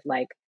sort of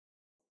like,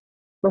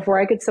 before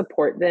I could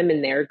support them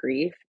in their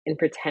grief and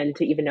pretend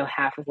to even know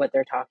half of what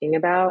they're talking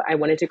about, I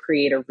wanted to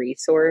create a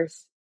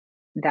resource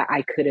that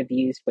I could have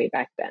used way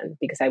back then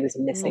because I was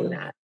missing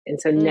that. And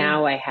so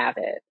now I have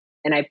it.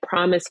 And I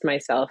promised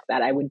myself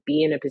that I would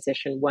be in a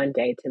position one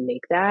day to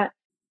make that,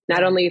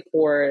 not only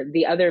for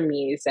the other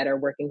me's that are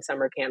working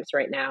summer camps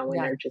right now and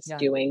are just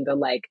doing the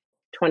like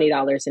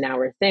 $20 an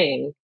hour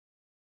thing,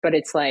 but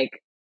it's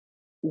like,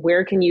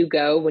 where can you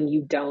go when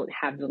you don't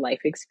have the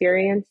life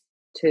experience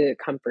to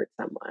comfort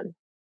someone?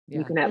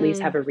 You can at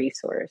least have a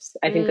resource.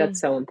 I think that's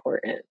so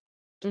important.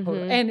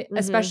 Totally. And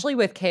especially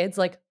with kids,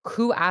 like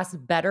who asks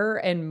better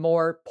and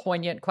more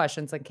poignant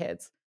questions than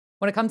kids?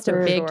 When it comes to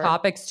big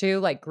topics too,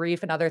 like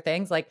grief and other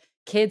things, like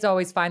kids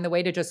always find the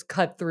way to just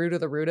cut through to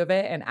the root of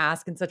it and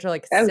ask in such a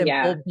like Oh,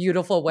 yeah. simple,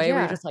 beautiful way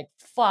where you're just like,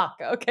 fuck,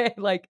 okay.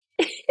 Like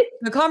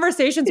the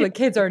conversations with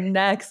kids are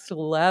next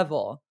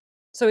level.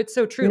 So it's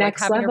so true. Like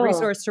Next having a level.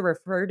 resource to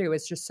refer to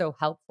is just so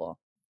helpful.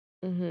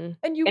 And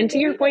to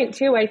your point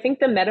too, I think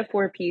the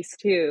metaphor piece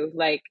too,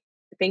 like,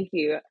 thank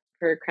you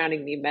for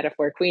crowning me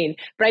metaphor queen.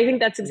 But I think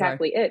that's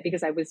exactly it,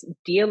 because I was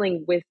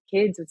dealing with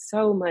kids with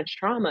so much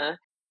trauma.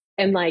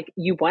 And like,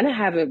 you want to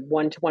have a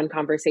one-to-one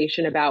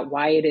conversation about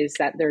why it is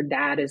that their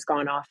dad has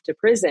gone off to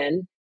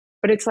prison.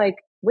 But it's like,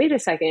 wait a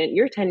second,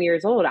 you're 10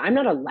 years old. I'm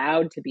not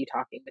allowed to be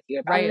talking with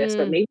you about this,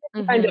 but maybe I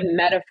can find a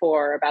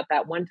metaphor about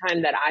that one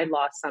time that I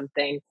lost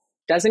something.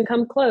 Doesn't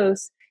come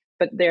close,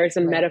 but there's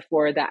a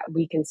metaphor that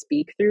we can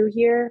speak through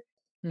here.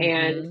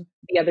 And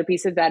the other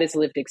piece of that is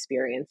lived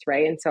experience,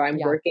 right? And so I'm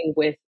working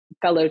with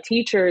fellow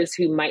teachers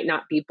who might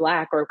not be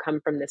Black or come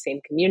from the same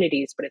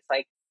communities, but it's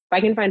like, if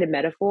I can find a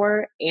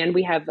metaphor and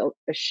we have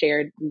a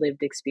shared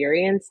lived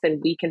experience, then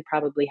we can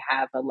probably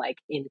have a like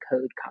in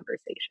code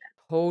conversation.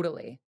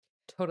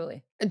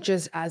 Totally.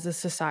 Just as a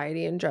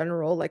society in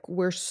general, like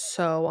we're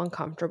so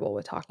uncomfortable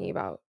with talking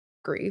about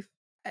grief.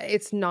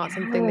 It's not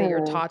something that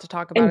you're taught to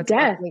talk about. And It's not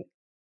death. something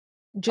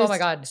Oh my just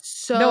God.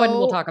 so No one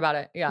will talk about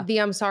it. Yeah.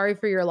 I'm sorry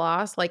for your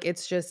loss. Like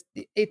it's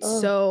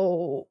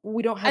so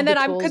we don't have And the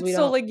then I'm tools.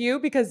 consoling you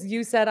because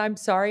you said I'm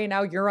sorry and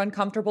now you're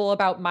uncomfortable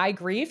about my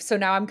grief. So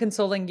now I'm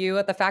consoling you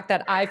at the fact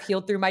that I've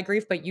healed through my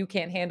grief, but you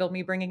can't handle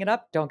me bringing it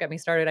up. Don't get me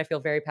started. I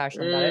feel very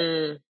passionate about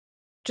it.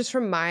 Just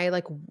from my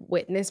like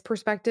witness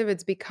perspective,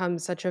 it's become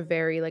such a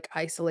very like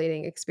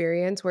isolating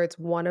experience where it's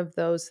one of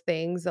those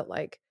things that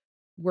like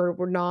we're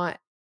not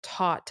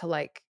taught to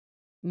like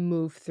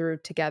move through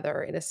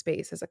together in a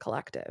space as a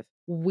collective.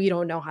 We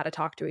don't know how to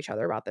talk to each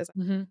other about this.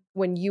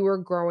 When you were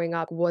growing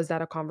up, was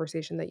that a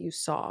conversation that you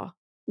saw?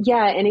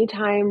 Yeah,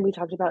 anytime we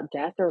talked about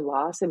death or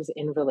loss, it was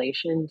in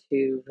relation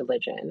to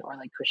religion or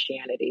like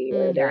Christianity,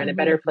 or they're in a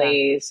better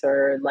place,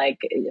 or like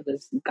it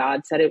was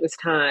God said it was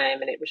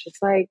time. And it was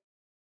just like,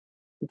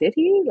 did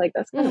he? Like,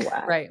 that's kind of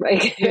whack. Right.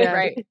 Like, Yeah.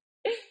 Right.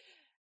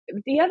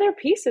 The other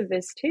piece of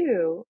this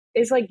too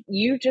is like,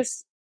 you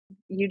just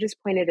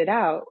pointed it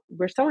out.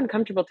 We're so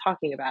uncomfortable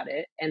talking about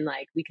it. And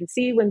like, we can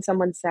see when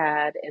someone's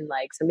sad, and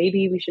like, so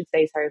maybe we should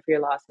say sorry for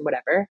your loss and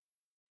whatever.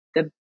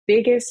 The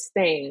biggest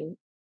thing,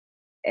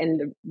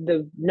 and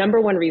the number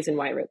one reason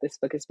why I wrote this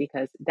book, is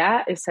because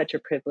that is such a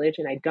privilege.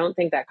 And I don't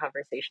think that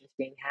conversation is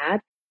being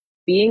had.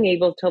 Being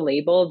able to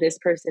label this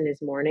person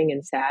is mourning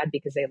and sad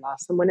because they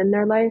lost someone in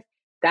their life,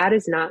 that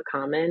is not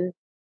common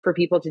for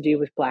people to do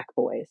with Black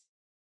boys.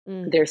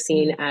 They're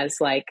seen as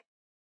like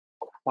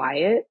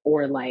quiet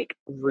or like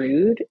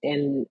rude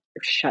and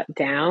shut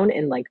down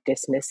and like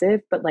dismissive,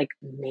 but like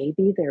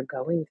maybe they're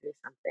going through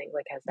something.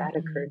 Like, has that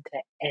occurred to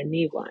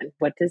anyone?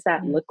 What does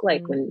that look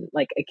like when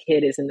like a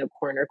kid is in the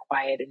corner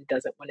quiet and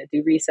doesn't want to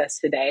do recess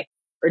today,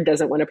 or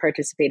doesn't want to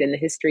participate in the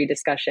history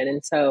discussion?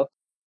 And so,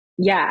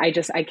 yeah,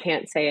 I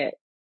can't say it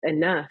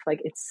enough.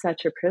 Like, it's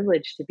such a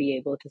privilege to be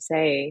able to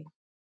say,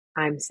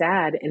 I'm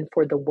sad, and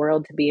for the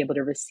world to be able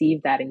to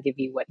receive that and give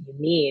you what you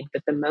need.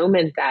 But the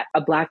moment that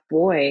a Black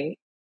boy,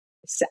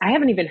 I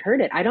haven't even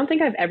heard it. I don't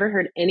think I've ever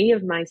heard any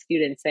of my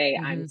students say,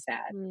 I'm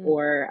sad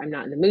or I'm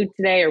not in the mood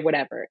today or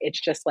whatever. It's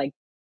just like,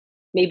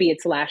 maybe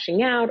it's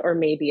lashing out or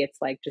maybe it's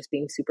like just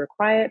being super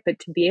quiet. But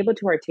to be able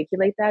to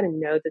articulate that and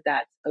know that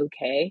that's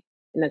okay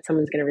and that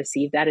someone's going to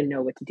receive that and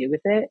know what to do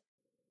with it,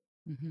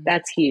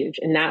 that's huge.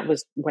 And that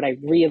was what I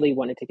really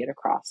wanted to get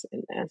across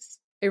in this.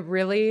 It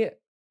really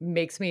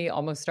makes me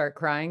almost start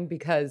crying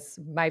because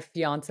my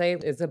fiance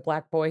is a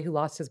Black boy who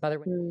lost his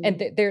mother.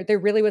 And there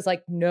really was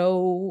like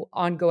no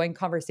ongoing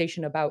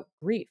conversation about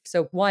grief.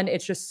 So one,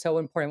 it's just so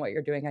important what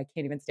you're doing. I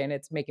can't even stand it.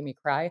 It's making me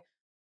cry.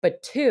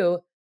 But two,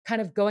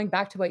 kind of going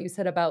back to what you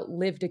said about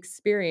lived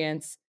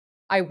experience,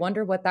 I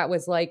wonder what that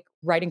was like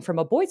writing from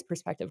a boy's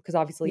perspective, because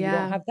obviously you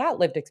don't have that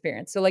lived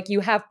experience. So like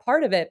you have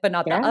part of it, but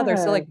not the other.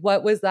 So like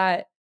what was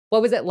that?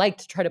 What was it like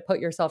to try to put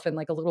yourself in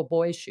like a little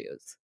boy's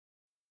shoes?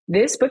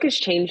 This book has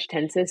changed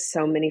tenses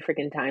so many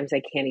freaking times.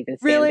 I can't even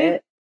stand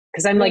it.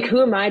 Because I'm like,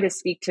 who am I to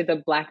speak to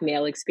the Black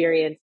male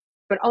experience?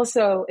 But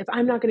also, if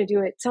I'm not going to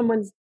do it,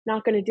 someone's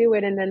not going to do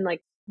it. And then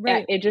like,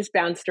 it just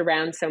bounced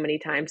around so many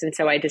times. And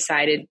so I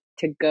decided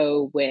to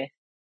go with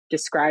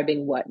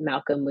describing what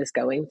Malcolm was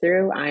going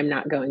through. I'm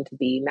not going to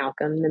be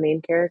Malcolm, the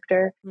main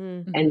character.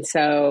 And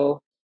so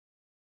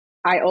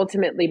I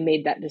ultimately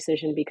made that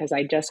decision because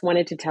I just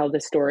wanted to tell the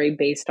story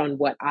based on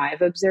what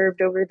I've observed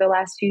over the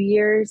last few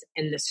years.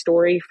 And the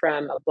story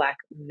from a Black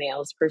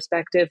male's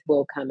perspective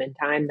will come in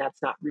time.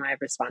 That's not my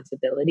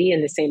responsibility,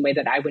 in the same way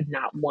that I would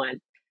not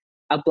want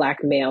a Black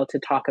male to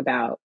talk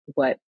about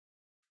what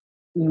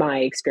my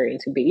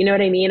experience would be. You know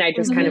what I mean? I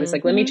just kind of was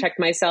like, let me check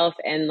myself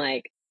and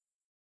like,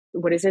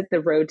 what is it? The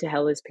road to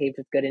hell is paved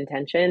with good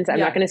intentions. I'm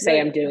not going to say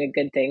I'm doing a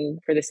good thing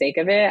for the sake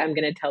of it. I'm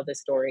going to tell the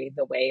story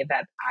the way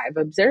that I've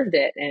observed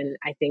it. And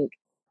I think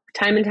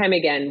time and time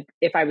again,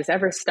 if I was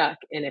ever stuck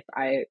and if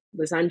I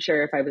was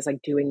unsure if I was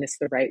like doing this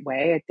the right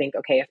way, I think,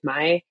 okay, if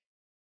my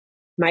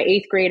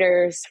eighth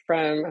graders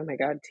from, oh my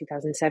God,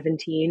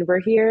 2017 were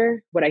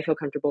here, would I feel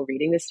comfortable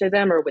reading this to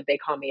them, or would they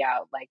call me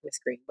out like, Miss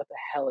Greene, what the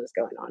hell is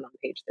going on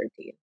page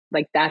 13?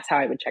 Like, that's how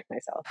I would check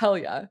myself. Hell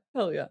yeah.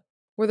 Hell yeah.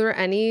 Were there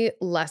any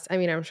I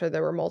mean, I'm sure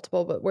there were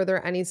multiple, but were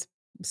there any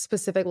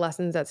specific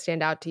lessons that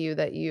stand out to you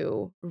that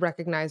you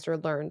recognized or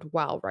learned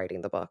while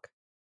writing the book?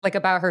 Like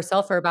about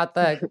herself or about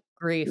the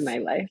grief? My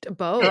life.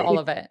 Both. Or all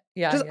of it.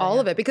 Yeah. Just all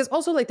of it. Because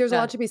also like there's a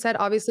lot to be said,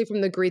 obviously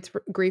from the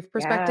grief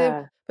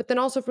perspective, but then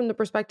also from the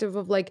perspective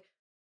of like,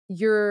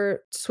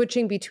 you're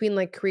switching between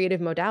like creative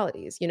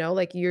modalities, you know,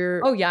 like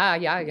you're. Oh yeah.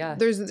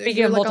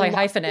 Speaking of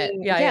multi-hyphenate.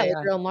 Yeah. Like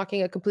you're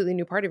unlocking a completely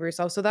new part of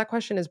yourself. So that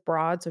question is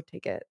broad. So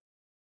take it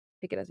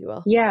as you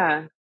will.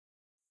 Yeah.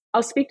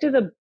 I'll speak to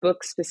the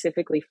book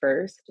specifically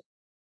first.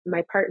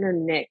 My partner,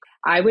 Nick,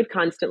 I would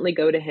constantly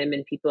go to him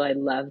and people I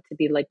love to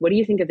be like, what do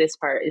you think of this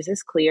part? Is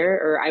this clear?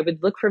 Or I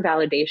would look for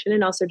validation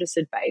and also just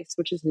advice,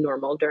 which is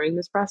normal during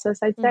this process,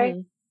 I'd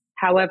say.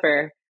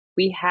 However,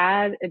 we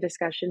had a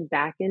discussion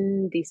back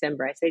in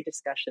December. I say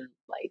discussion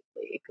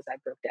lightly because I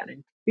broke down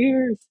in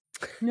tears.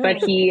 No.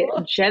 But he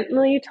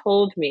gently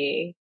told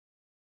me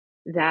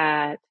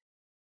that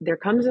there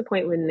comes a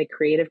point when the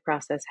creative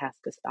process has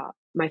to stop.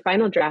 My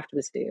final draft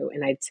was due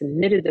and I'd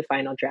submitted the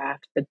final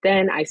draft, but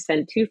then I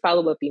sent 2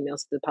 follow-up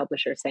emails to the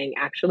publisher saying,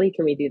 actually,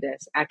 can we do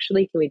this?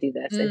 Actually, can we do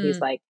this? And he's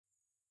like,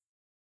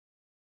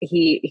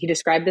 he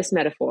described this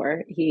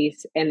metaphor.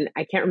 And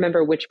I can't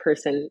remember which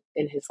person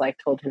in his life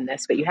told him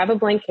this, but you have a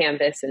blank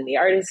canvas and the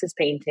artist is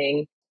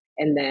painting,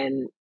 and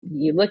then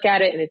you look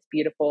at it and it's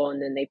beautiful,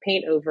 and then they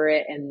paint over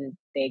it and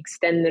they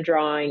extend the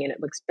drawing and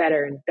it looks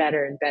better and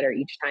better and better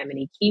each time. And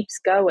he keeps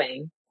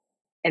going.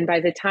 And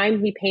by the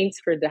time he paints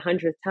for the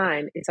 100th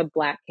time, it's a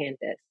black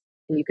canvas.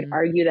 And you could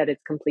argue that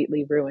it's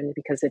completely ruined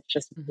because it's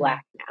just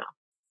black now.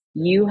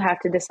 You have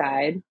to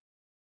decide.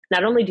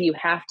 Not only do you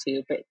have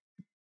to, but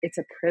it's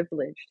a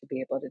privilege to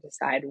be able to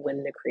decide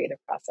when the creative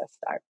process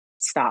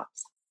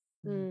stops.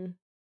 And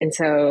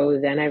so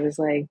then I was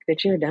like,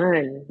 bitch, you're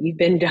done. You've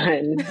been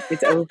done.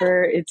 It's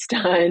over. It's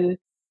done.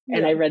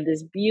 And I read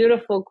this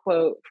beautiful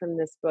quote from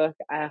this book.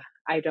 I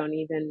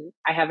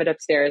have it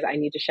upstairs. I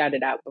need to shout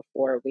it out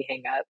before we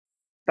hang up.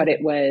 But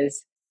it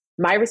was,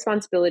 my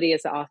responsibility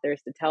as the author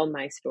is to tell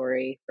my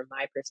story from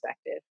my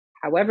perspective.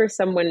 However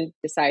someone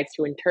decides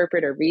to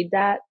interpret or read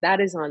that,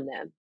 that is on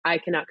them. I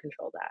cannot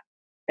control that.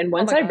 And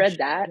once I read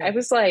that, I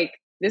was like,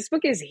 this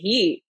book is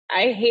heat.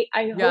 I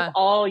hope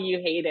all you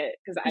hate it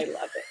because I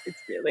love it.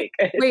 It's really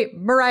good. Wait,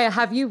 Maryah,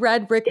 have you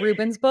read Rick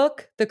Rubin's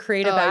book, The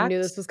Creative Act? I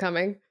knew this was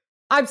coming.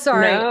 I'm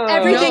sorry. No.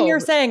 Everything you're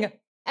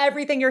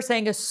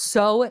saying is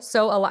so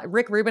alive.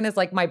 Rick Rubin is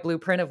like my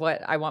blueprint of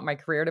what I want my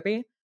career to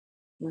be.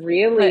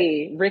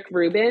 Really? Rick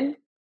Rubin?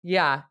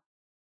 Yeah.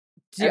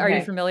 Are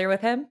you familiar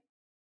with him?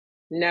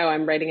 No,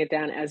 I'm writing it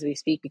down as we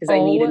speak because I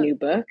need a new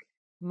book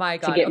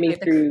to get me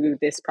through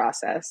this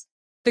process.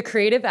 The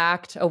Creative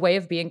Act, A Way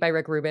of Being by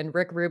Rick Rubin.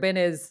 Rick Rubin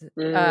is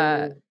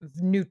a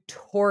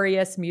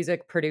notorious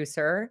music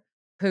producer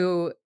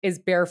who is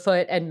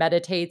barefoot and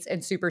meditates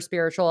and super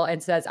spiritual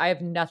and says, I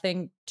have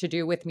nothing to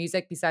do with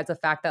music besides the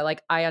fact that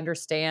like I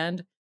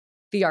understand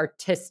the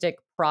artistic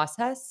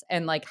process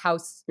and like how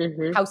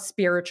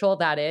spiritual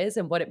that is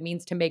and what it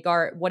means to make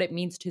art, what it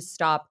means to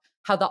stop,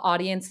 how the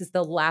audience is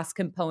the last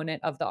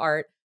component of the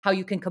art, how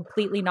you can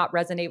completely not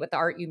resonate with the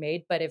art you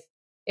made. But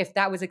if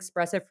that was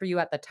expressive for you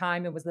at the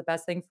time, it was the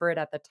best thing for it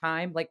at the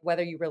time, like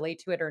whether you relate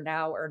to it or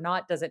now or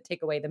not, doesn't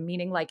take away the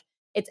meaning. Like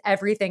it's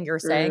everything you're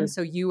saying.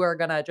 So you are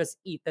going to just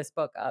eat this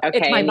book up. Okay,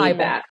 it's my Bible.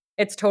 That.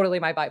 It's totally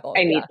my Bible.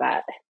 I need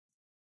that.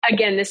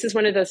 Again, this is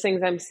one of those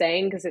things I'm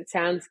saying because it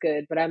sounds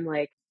good, but I'm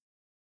like,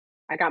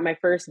 I got my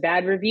first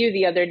bad review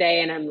the other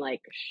day and I'm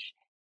like,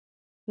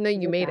 no,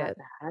 you made it.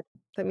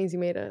 That means you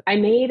made it. I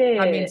made it.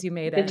 That means you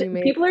made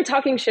it. People are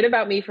talking shit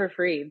about me for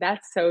free.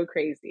 That's so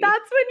crazy.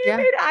 That's when you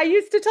made it. I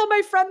used to tell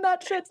my friend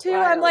that shit too.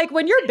 I'm like,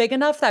 when you're big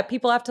enough that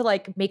people have to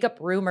like make up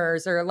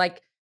rumors or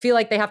like feel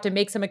like they have to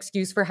make some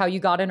excuse for how you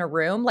got in a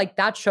room, like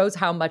that shows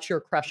how much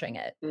you're crushing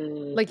it.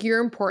 Like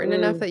you're important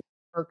enough that you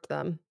worked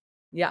them.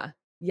 Yeah.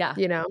 Yeah.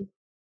 You know?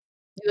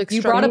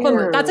 You brought up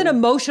that's an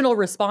emotional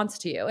response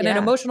to you. And an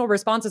emotional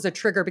response is a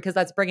trigger because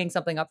that's bringing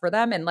something up for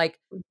them. And like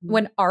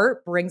when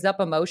art brings up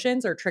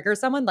emotions or triggers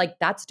someone, like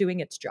that's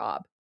doing its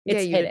job.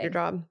 It's you did your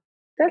job.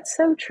 That's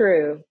so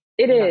true.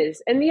 It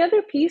is. And the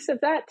other piece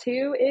of that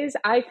too is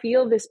I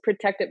feel this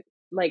protective,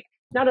 like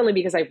not only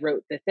because I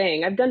wrote the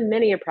thing, I've done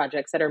many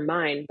projects that are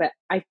mine, but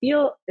I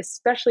feel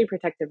especially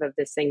protective of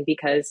this thing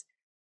because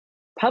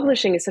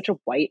publishing is such a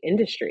white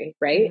industry,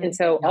 right? And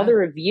so all the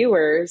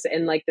reviewers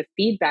and like the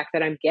feedback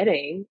that I'm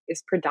getting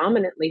is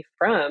predominantly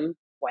from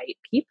white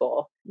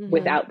people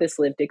without this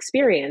lived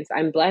experience.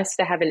 I'm blessed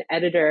to have an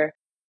editor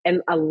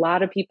and a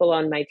lot of people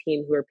on my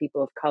team who are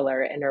people of color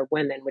and are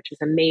women, which is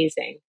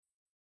amazing.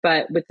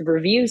 But with the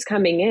reviews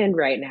coming in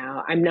right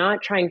now, I'm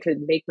not trying to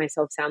make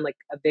myself sound like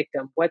a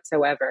victim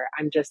whatsoever.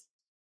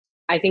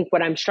 I think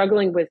what I'm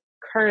struggling with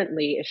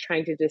currently is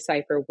trying to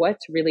decipher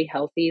what's really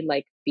healthy,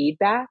 like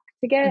feedback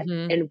to get,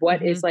 and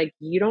what is like,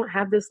 you don't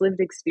have this lived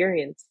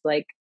experience.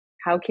 Like,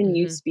 how can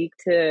you speak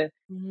to,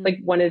 like,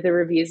 one of the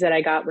reviews that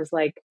I got was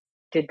like,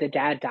 did the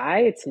dad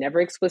die? It's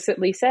never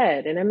explicitly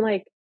said. And I'm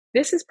like,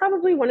 this is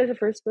probably one of the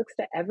first books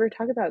to ever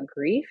talk about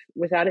grief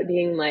without it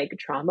being like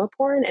trauma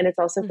porn. And it's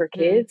also for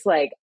kids.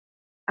 Like,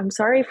 I'm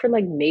sorry for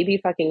like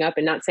maybe fucking up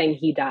and not saying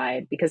he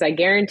died, because I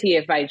guarantee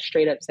if I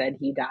straight up said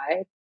he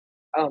died,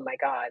 oh my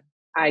God,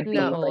 I'd be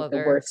like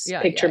the worst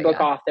picture book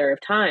author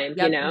of time,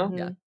 you know?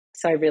 Yeah.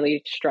 So I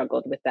really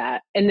struggled with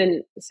that. And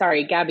then,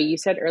 sorry, Gabby, you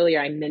said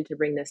earlier, I meant to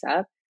bring this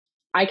up.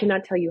 I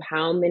cannot tell you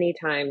how many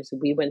times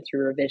we went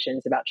through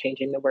revisions about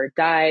changing the word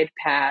died,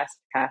 passed,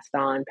 passed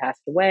on,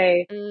 passed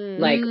away,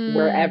 like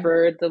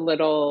wherever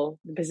the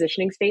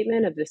positioning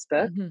statement of this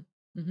book.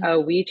 Oh,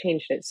 we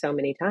changed it so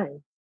many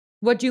times.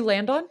 What'd you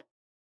land on?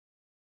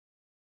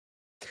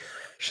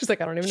 She's like,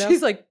 I don't even know.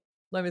 She's like,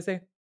 let me see.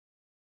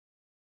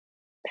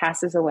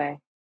 Passes away.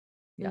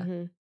 Yeah.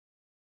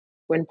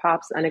 When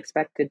Pops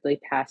unexpectedly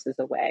passes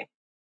away.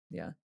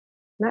 Yeah.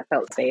 And that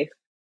felt safe.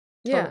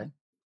 Yeah. Totally.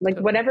 Like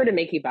whatever to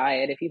make you buy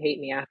it. If you hate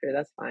me after,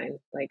 that's fine.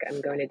 Like I'm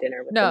going to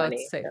dinner with the money.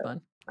 It's safe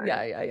fun.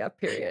 Yeah.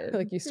 Period.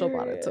 Like you still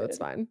bought it, so it's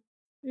fine.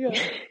 Yeah.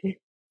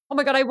 Oh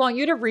my God, I want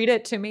you to read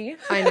it to me.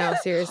 I know,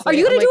 seriously. Are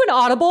you going to do an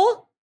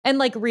Audible and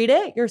like read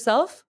it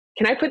yourself?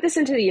 Can I put this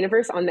into the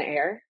universe on the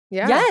air?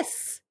 Yeah.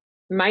 Yes.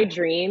 My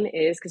dream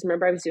is, because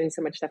remember I was doing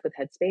so much stuff with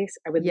Headspace,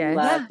 I would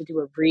love to do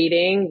a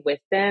reading with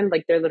them,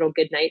 like their little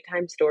good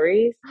nighttime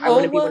stories. I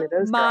want to be one of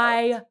those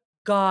my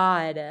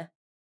God.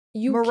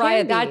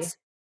 Maryah, that's,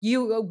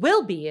 you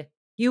will be.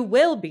 You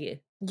will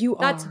be.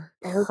 That's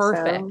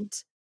perfect.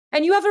 So.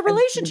 And you have a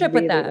relationship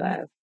with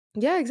them.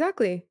 Yeah,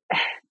 exactly.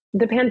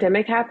 The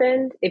pandemic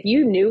happened. If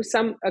you knew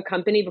a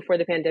company before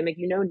the pandemic,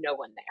 you know no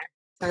one there.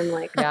 So I'm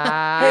like,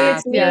 hey,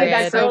 it's me,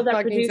 that girl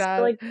that produced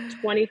for like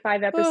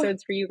 25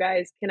 episodes for you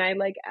guys. Can I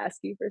like ask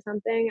you for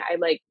something?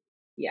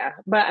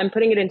 But I'm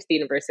putting it into the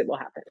universe. It will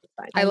happen. It's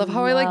fine. I love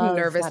how I like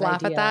nervous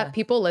laugh at that.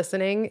 People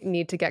listening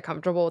need to get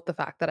comfortable with the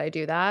fact that I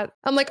do that.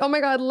 I'm like, oh my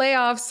God,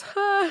 layoffs.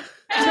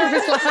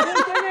 Nervous laugh.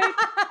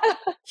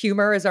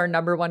 Humor is our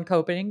number one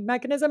coping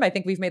mechanism. I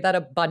think we've made that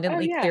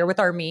abundantly clear with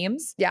our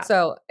memes. Yeah.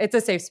 So it's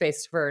a safe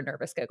space for a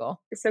nervous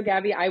giggle. So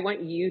Gabby, I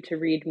want you to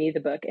read me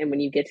the book. And when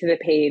you get to the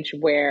page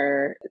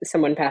where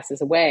someone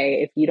passes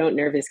away, if you don't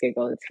nervous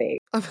giggle, it's fake.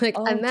 I'm like,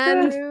 and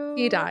then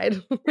he died.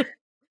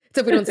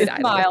 So if we don't say died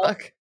in the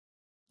book.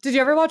 Did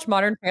you ever watch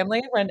Modern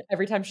Family when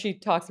every time she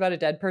talks about a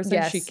dead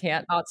person, she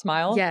can't not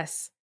smile?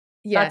 Yes.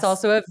 That's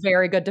also a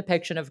very good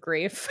depiction of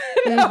grief.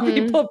 How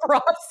people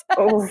process.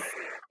 Oh,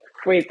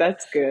 wait,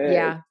 that's good.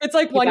 Yeah. It's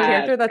like one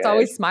character that's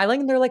always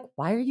smiling and they're like,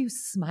 why are you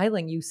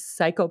smiling, you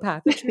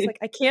psychopath? And she's like,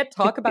 I can't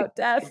talk about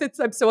death.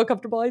 I'm so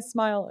uncomfortable. I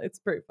smile. It's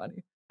pretty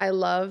funny. I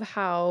love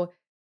how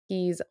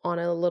he's on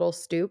a little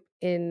stoop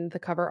in the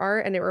cover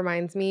art. And it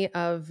reminds me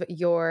of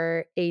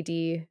your AD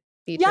feature.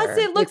 Yes,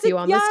 it looks with you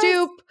on the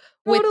stoop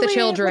with the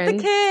children. With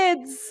the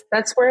kids.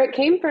 That's where it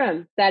came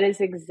from. That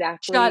is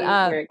exactly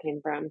where it came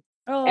from.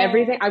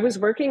 Everything. I was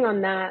working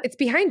on that. It's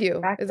behind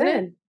you, isn't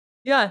it?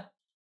 Yeah.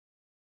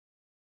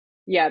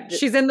 Yeah,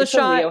 she's in the it's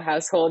shot. a Leo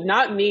household,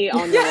 not me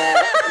on the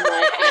wall.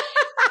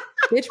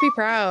 Bitch, be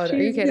proud. Are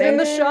you kidding? in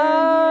the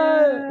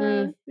shot.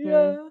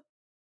 Mm-hmm.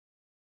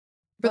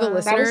 For the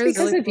listeners, that was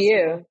because really of cool you.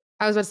 symbol.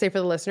 I was about to say for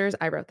the listeners,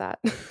 I wrote that.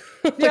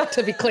 Yeah.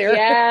 To be clear.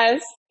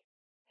 Yes.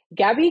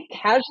 Gabby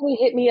casually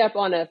hit me up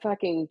on a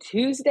fucking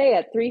Tuesday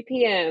at 3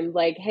 p.m.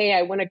 Like, hey,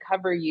 I want to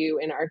cover you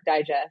in Arc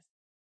Digest.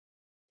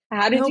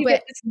 How did you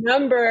get this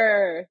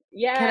number?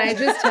 Yeah. Can I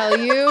just tell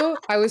you,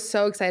 I was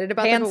so excited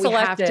about that, but we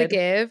have to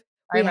give.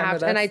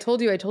 And I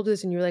told you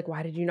this, and you were like,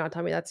 why did you not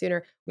tell me that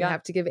sooner? We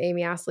have to give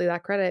Amy Astley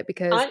that credit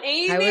because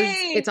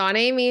it's on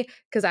Amy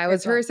because I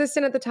was her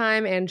assistant at the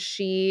time, and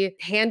she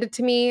handed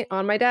to me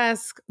on my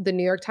desk the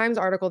New York Times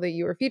article that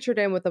you were featured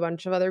in with a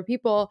bunch of other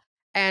people,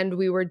 and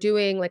we were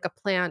doing like a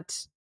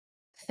plant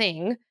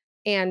thing,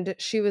 and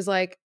she was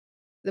like,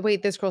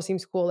 wait, this girl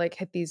seems cool, like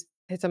hit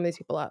some of these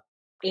people up.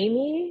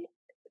 Amy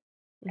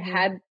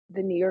had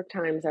the New York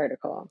Times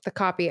article, the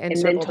copy, and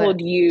then told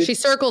you. She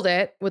circled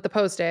it with the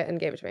Post-it and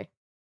gave it to me.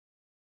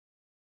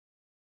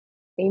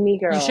 Amy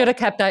girl, you should have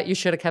kept that. You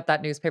should have kept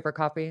that newspaper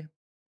copy.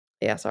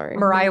 Yeah, sorry.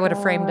 Maryah would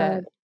have framed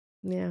it.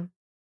 Yeah.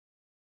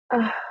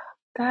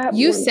 That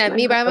you sent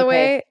me, by the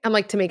way, I'm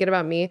like, to make it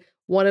about me,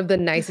 one of the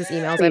nicest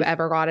emails I've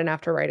ever gotten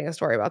after writing a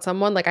story about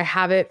someone. Like I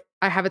have it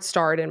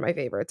starred in my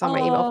favorites on my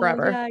email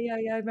forever.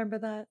 Yeah. I remember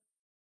that.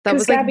 That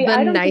was like Gabby,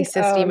 the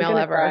nicest email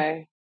ever.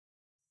 Cry.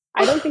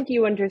 I don't think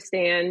you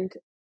understand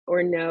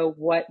or know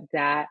what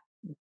that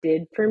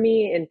did for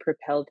me and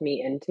propelled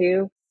me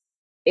into.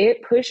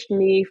 It pushed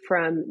me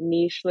from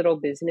niche little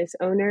business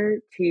owner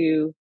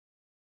to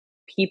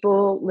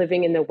people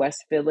living in the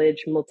West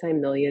Village,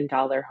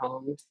 multi-million-dollar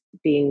homes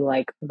being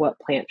like, what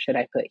plant should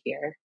I put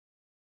here?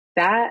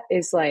 That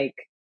is like,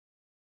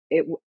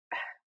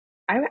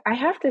 I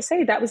have to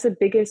say that was the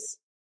biggest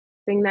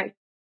thing that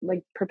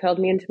like propelled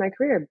me into my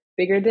career.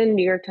 Bigger than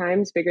New York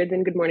Times, bigger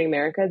than Good Morning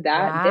America.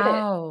 That did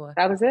it.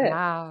 That was it.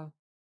 Wow.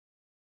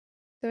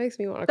 That makes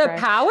me want to cry.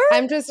 Power?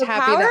 I'm just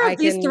happy that I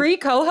these 3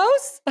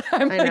 co-hosts.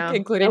 I'm like,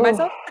 including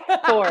myself.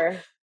 4.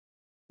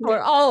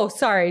 Oh,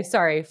 sorry.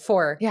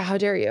 4. Yeah, how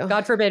dare you?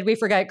 God forbid we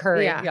forget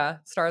Curry. Yeah,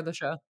 star of the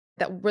show.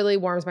 That really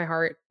warms my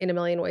heart in a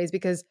million ways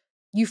because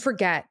you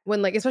forget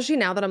when, like, especially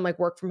now that I'm like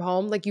work from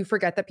home, like you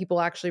forget that people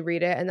actually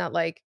read it and that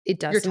like it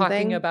does You're something.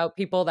 Talking about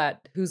people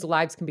whose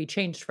lives can be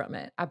changed from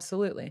it.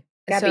 Absolutely.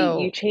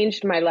 Gabby, you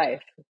changed my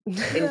life.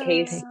 In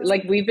case,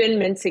 like we've been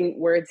mincing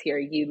words here,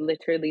 you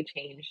literally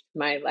changed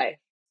my life.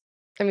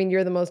 I mean,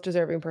 you're the most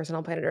deserving person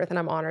on planet Earth, and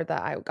I'm honored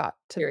that I got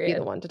to be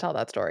the one to tell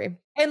that story.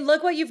 And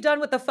look what you've done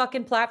with the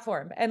fucking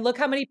platform. And look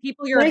how many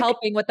people you're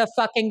helping with the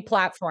fucking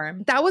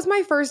platform. That was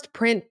my first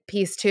print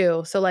piece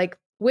too. So like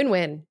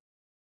win-win.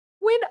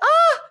 You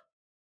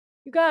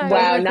guys.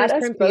 Wow, not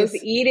us both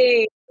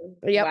eating.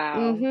 Yep.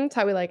 Wow. That's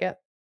how we like it.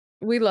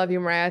 We love you,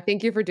 Maryah.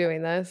 Thank you for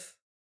doing this.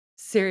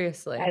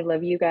 Seriously. I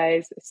love you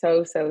guys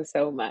so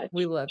much.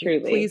 We love you.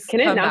 Truly. Please can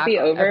it not be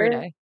over? Every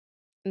day.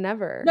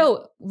 Never.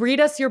 No, read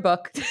us your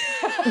book.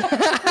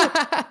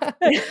 I'm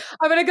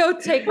going to go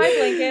take my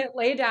blanket,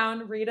 lay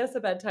down, read us a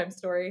bedtime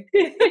story.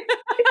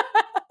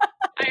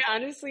 I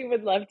honestly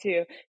would love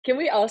to. Can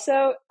we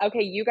also,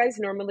 okay, you guys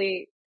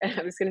normally,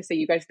 I was going to say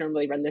you guys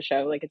normally run the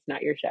show, like it's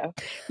not your show.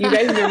 You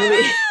guys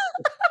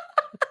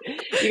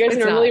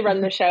normally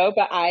run the show,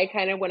 but I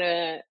kind of want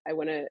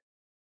to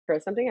throw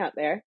something out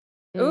there.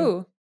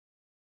 Ooh.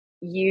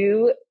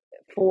 You,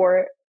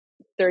 for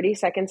 30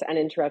 seconds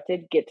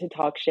uninterrupted, get to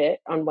talk shit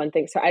on one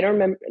thing. So I don't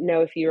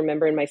know if you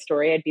remember in my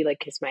story, I'd be like,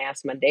 kiss my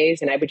ass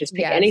Mondays, and I would just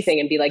pick anything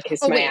and be like,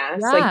 kiss my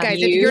ass. Yeah. Like,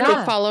 guys, if you're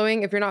not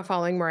following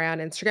Maryah on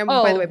Instagram,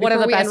 by the way,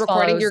 before we end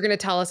recording, you're going to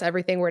tell us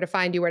everything, where to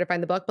find you, where to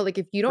find the book. But like,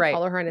 if you don't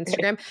follow her on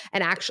Instagram,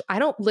 and actually, I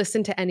don't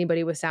listen to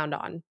anybody with sound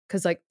on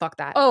because like, fuck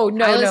that. Oh,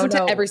 no, I listen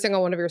to every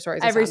single one of your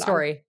stories. Every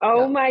story.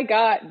 Oh my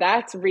God.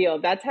 That's real.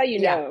 That's how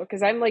you know.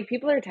 Because I'm like,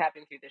 people are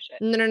tapping through this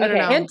shit. No.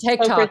 And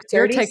TikToks.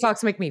 Your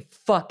TikToks make me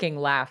fucking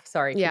laugh.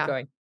 Sorry, keep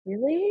going.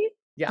 Really?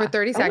 Yeah. For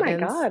 30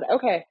 seconds. Oh my God.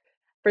 Okay.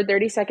 For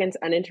 30 seconds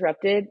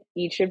uninterrupted,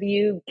 each of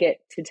you get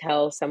to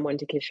tell someone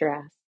to kiss your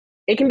ass.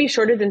 It can be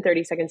shorter than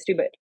 30 seconds too,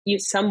 but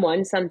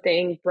someone,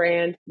 something,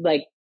 brand,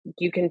 like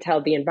you can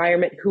tell the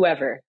environment,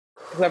 whoever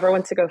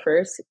wants to go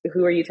first.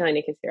 Who are you telling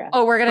to kiss your ass?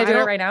 Oh, we're going to do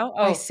it right now?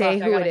 Oh, I say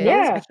who it is.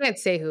 Yeah. I can't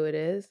say who it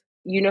is.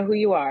 You know who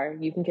you are.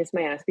 You can kiss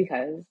my ass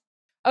because.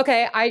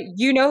 Okay,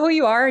 you know who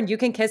you are and you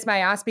can kiss my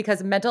ass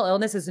because mental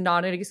illness is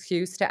not an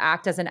excuse to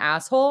act as an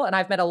asshole. And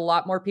I've met a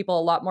lot more people,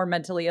 a lot more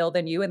mentally ill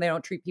than you, and they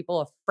don't treat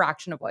people a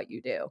fraction of what you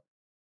do.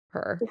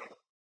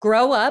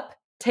 Grow up,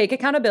 take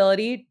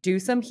accountability, do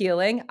some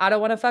healing. I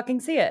don't want to fucking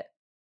see it.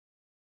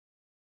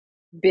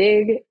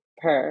 Big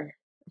purr.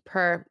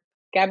 Purr.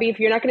 Gabby, if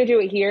you're not going to do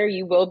it here,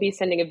 you will be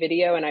sending a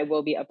video and I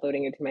will be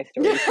uploading it to my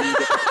story.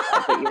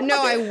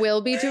 No, I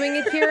will be doing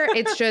it here.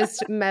 It's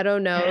just Meadow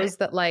knows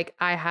that like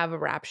I have a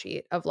rap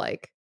sheet of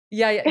like.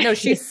 Yeah. No,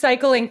 she's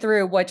cycling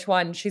through which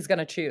one she's going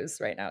to choose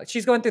right now.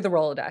 She's going through the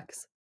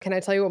Rolodex. Can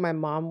I tell you what my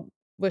mom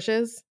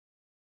wishes?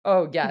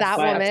 Oh, yes. That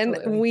woman,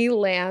 absolutely.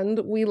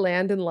 we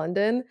land in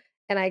London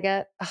and I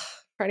get,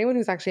 For anyone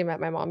who's actually met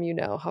my mom, you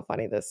know how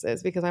funny this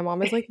is because my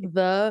mom is like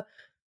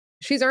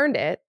she's earned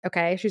it.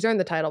 Okay. She's earned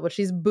the title, but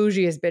she's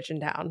bougiest bitch in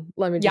town.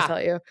 Let me just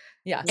tell you.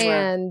 Yes.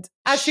 And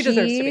as she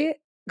deserves to be.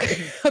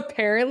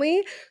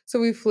 Apparently, so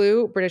we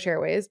flew British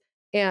Airways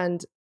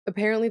and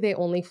apparently they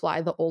only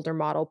fly the older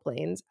model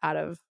planes out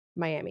of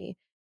Miami.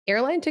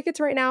 Airline tickets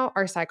right now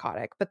are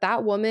psychotic, but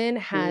that woman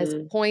has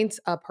points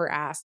up her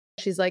ass.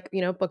 She's like,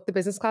 booked the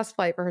business class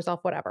flight for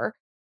herself, whatever.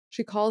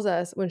 She calls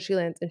us when she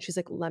lands and she's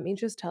like, let me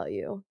just tell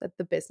you that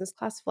the business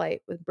class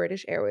flight with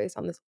British Airways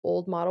on this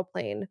old model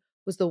plane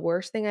was the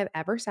worst thing I've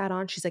ever sat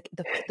on. She's like,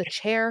 the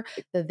chair,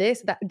 the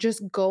this, that,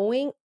 just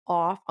going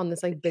off on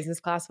this like business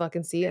class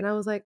fucking seat. And I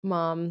was like,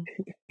 Mom.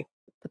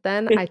 But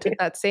then I took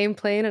that same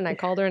plane and I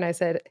called her and I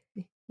said,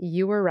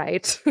 you were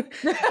right. You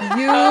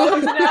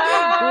were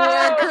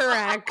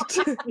correct.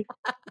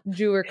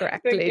 You were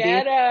correct, the lady.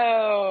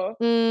 Ghetto.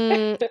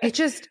 It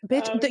just,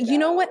 bitch. You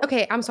know what?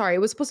 Okay, I'm sorry. It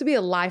was supposed to be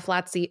a lie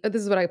flat seat.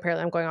 This is what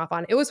I'm going off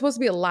on. It was supposed to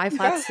be a lie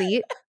flat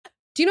seat.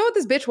 Do you know what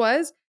this bitch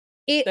was?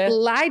 It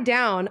lied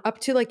down up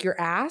to like your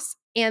ass,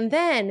 and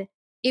then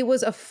it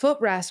was a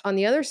footrest on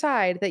the other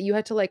side that you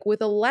had to like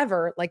with a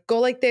lever, like go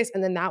like this,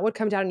 and then that would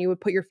come down and you would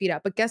put your feet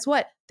up. But guess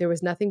what? There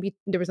was nothing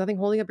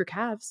holding up your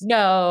calves.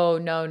 No.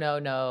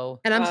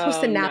 And I'm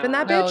supposed to nap in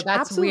that bitch? No, that's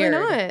absolutely weird.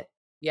 not.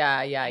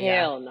 Yeah.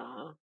 Hell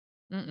no.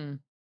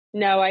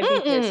 No, I'd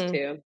be pissed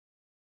too.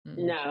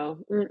 No.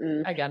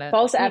 I get it.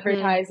 False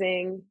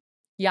advertising.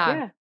 Yeah.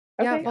 Okay.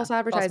 Yeah, false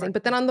advertising.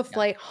 But then on the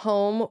flight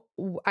home,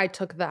 I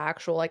took the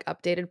actual like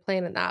updated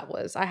plane and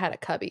I had a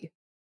cubby.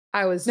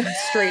 I was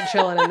straight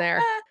chilling in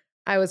there.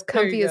 I was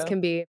comfy as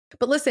can be.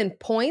 But listen,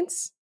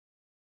 points,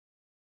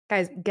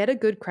 guys, get a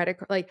good credit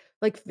card.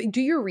 Like do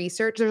your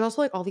research. There's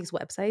also like all these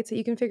websites that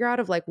you can figure out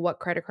of like what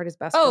credit card is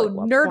best for like,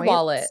 what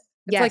NerdWallet. It's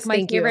yes, like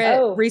my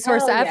favorite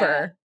resource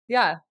ever.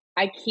 Yeah.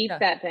 I keep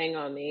that thing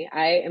on me.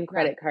 I am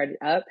credit carded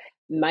up.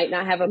 Might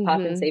not have a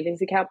poppin'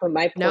 savings account, but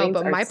my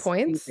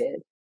points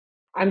stupid.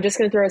 I'm just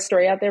going to throw a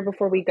story out there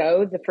before we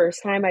go. The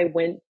first time I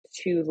went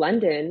to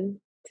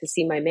London to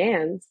see my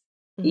mans,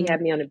 he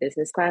had me on a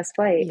business class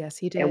flight. Yes,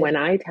 he did. And when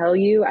I tell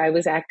you, I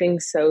was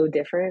acting so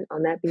different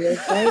on that BA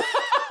flight.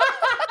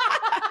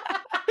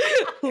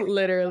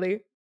 Literally.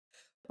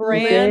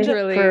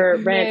 Literally. For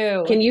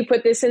rent. Can you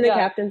put this in the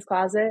captain's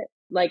closet?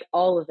 Like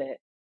all of it.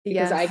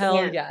 Because I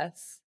can't.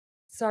 Yes.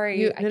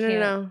 Sorry, I can't.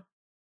 No.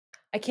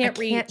 I can't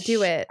reach. I can't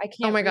do it. I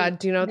can't. Oh my God.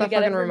 Do you know what that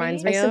fucking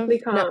reminds me of? Simply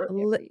can't.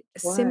 No,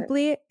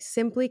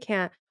 simply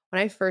can't.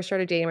 When I first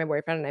started dating my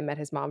boyfriend and I met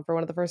his mom for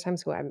one of the first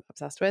times, who I'm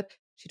obsessed with,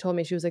 she told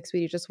me, she was like,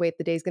 sweetie, just wait.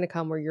 The day's going to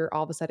come where you're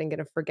all of a sudden going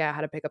to forget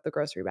how to pick up the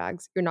grocery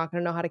bags. You're not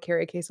going to know how to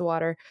carry a case of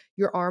water.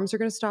 Your arms are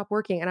going to stop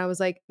working. And I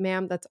was like,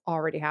 ma'am, that's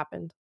already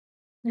happened.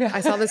 Yeah.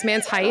 I saw this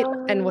man's height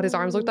and what his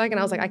arms looked like. And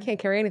I was like, I can't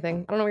carry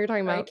anything. I don't know what you're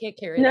talking about. I can't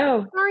carry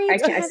that. Sorry,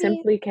 I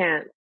simply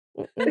can't.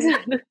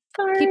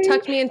 He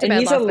tucked me into bed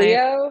he's last a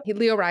Leo? night.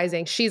 Leo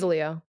rising. She's a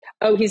Leo.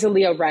 Oh, he's a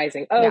Leo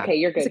rising. Oh, okay.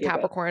 You're good. He's a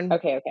Capricorn. Good.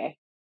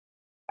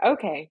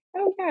 Okay.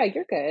 Oh, yeah.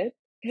 You're good.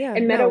 Yeah.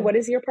 And Meadow, what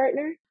is your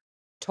partner?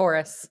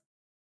 Taurus.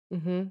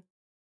 Him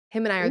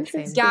and I are the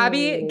same.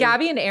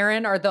 Gabby and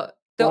Aaron are the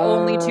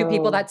only two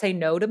people that say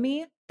no to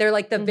me. They're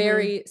like the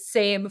very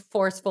same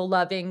forceful,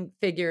 loving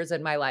figures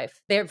in my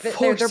life. They're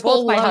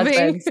both my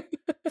husbands.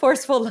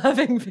 Forceful,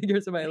 loving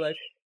figures in my life.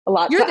 A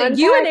lot. You and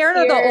Aaron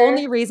are the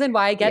only reason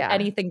why I get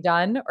anything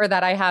done or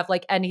that I have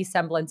like any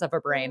semblance of a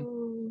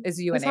brain is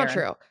you and Aaron. That's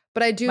not true.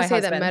 But I do say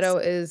that Meadow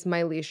is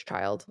my leash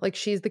child. Like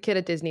she's the kid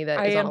at Disney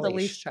that is on a leash. I am the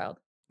leash child.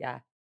 Yeah.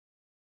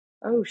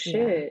 Oh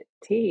shit.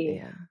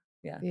 T.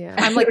 Yeah.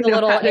 I'm like the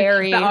little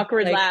airy. The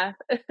awkward laugh.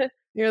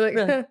 You're like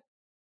really?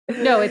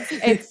 No,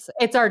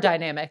 it's our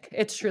dynamic.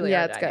 It's truly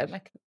our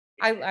dynamic.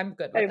 Good. I'm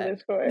good with it. I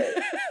live for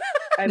it.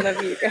 I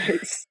love you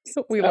guys.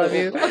 We love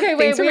you. Okay,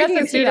 wait, we have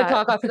some tea to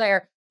talk off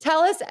there.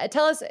 Tell us,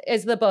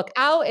 is the book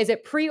out? Is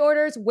it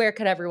pre-orders? Where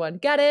can everyone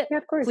get it? Yeah,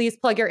 of course. Please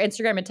plug your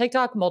Instagram and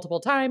TikTok multiple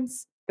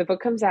times. The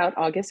book comes out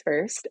August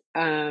 1st.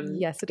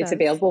 Yes, it's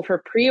available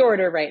for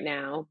pre-order right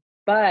now,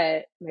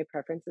 but my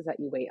preference is that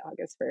you wait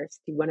August 1st.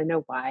 Do you want to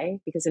know why?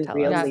 Because in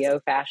real Leo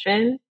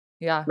fashion,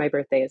 my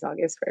birthday is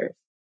August 1st.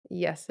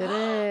 Yes, it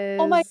is.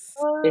 Oh my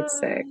God. It's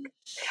sick.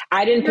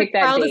 I didn't pick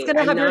that date. Your child is going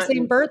to have your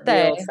same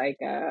birthday.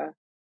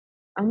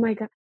 Oh my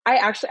God.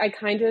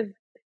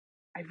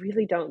 I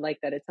really don't like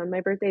that it's on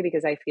my birthday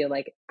because I feel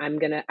like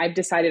I've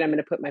decided I'm going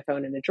to put my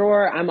phone in a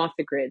drawer. I'm off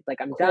the grid. Like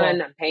I'm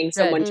done. I'm paying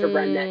someone to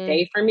run that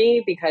day for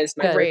me because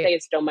my birthday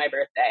is still my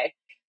birthday.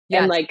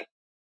 Yes. And like,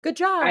 good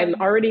job. I'm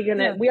already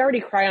we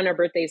already cry on our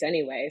birthdays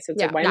anyway. So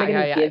it's like, why am I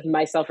going to give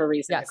myself a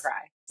reason to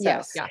cry? So,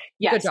 yes.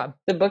 Good job.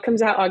 The book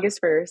comes out August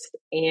 1st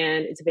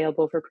and it's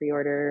available for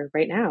pre-order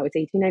right now. It's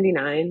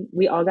 $18.99.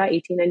 We all got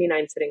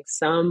 $18.99 sitting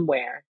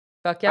somewhere.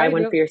 Fuck yeah, buy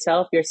one for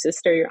yourself, your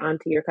sister, your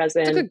auntie, your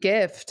cousin. It's a good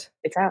gift.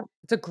 It's out.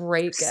 It's a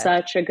great gift.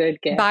 Such a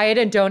good gift. Buy it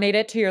and donate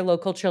it to your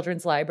local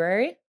children's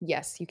library.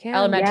 Yes, you can.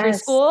 Elementary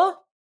school.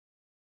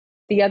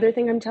 The other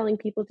thing I'm telling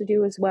people to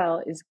do as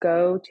well is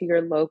go to your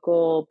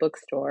local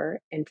bookstore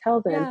and tell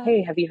them,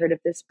 hey, have you heard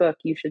of this book?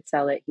 You should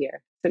sell it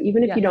here. So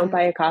even if you don't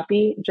buy a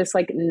copy, just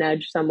like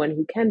nudge someone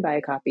who can buy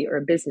a copy or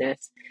a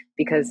business,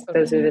 because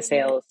those are the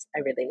sales I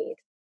really need.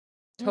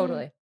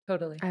 Totally.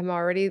 I'm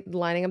already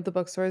lining up the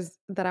bookstores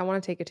that I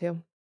want to take it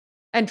to.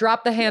 And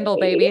drop the handle,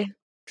 baby.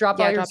 Drop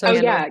all your social.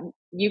 Oh, yeah.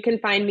 You can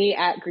find me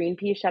at Greene.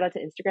 Shout out to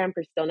Instagram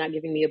for still not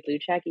giving me a blue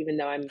check, even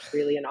though I'm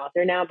really an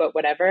author now, but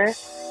whatever.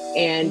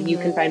 And you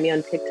can find me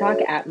on TikTok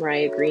at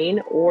Maryah Greene,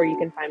 or you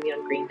can find me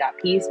on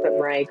Greene.peace, but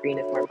Maryah Greene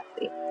is more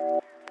messy.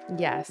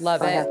 Yes.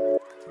 Love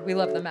it. We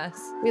love the mess.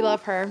 We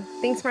love her.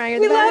 Thanks, Maryah.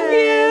 We love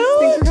you.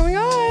 Thanks for coming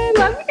on.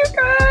 Love you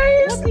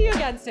guys. We'll see you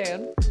again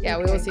soon. Yeah,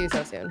 we will see you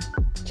so soon.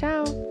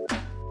 Ciao.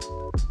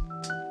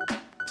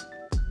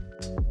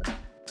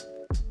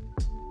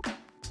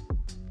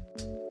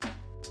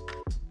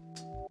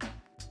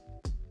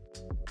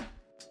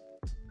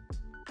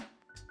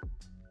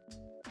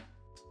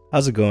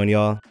 How's it going,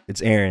 y'all?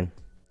 It's Aaron.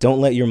 Don't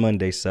let your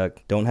Monday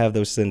suck. Don't have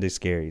those Sunday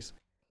scaries.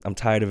 I'm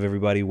tired of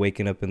everybody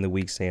waking up in the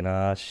week saying,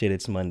 shit,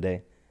 it's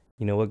Monday.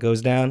 You know what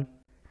goes down?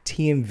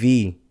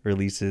 TMV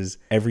releases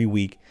every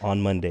week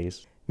on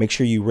Mondays. Make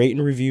sure you rate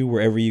and review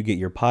wherever you get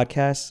your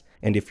podcasts.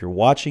 And if you're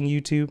watching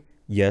YouTube,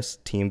 yes,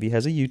 TMV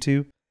has a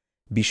YouTube.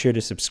 Be sure to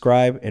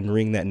subscribe and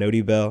ring that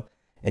noti bell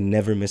and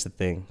never miss a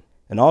thing.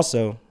 And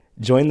also,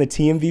 join the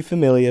TMV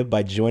Familia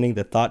by joining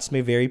the Thoughts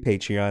May Vary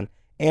Patreon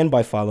and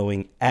by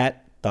following at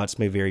Thoughts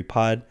May Vary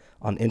Pod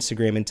on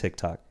Instagram and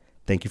TikTok.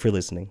 Thank you for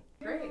listening.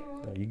 Great.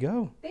 There you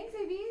go. Thanks,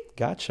 AB.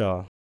 Got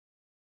y'all.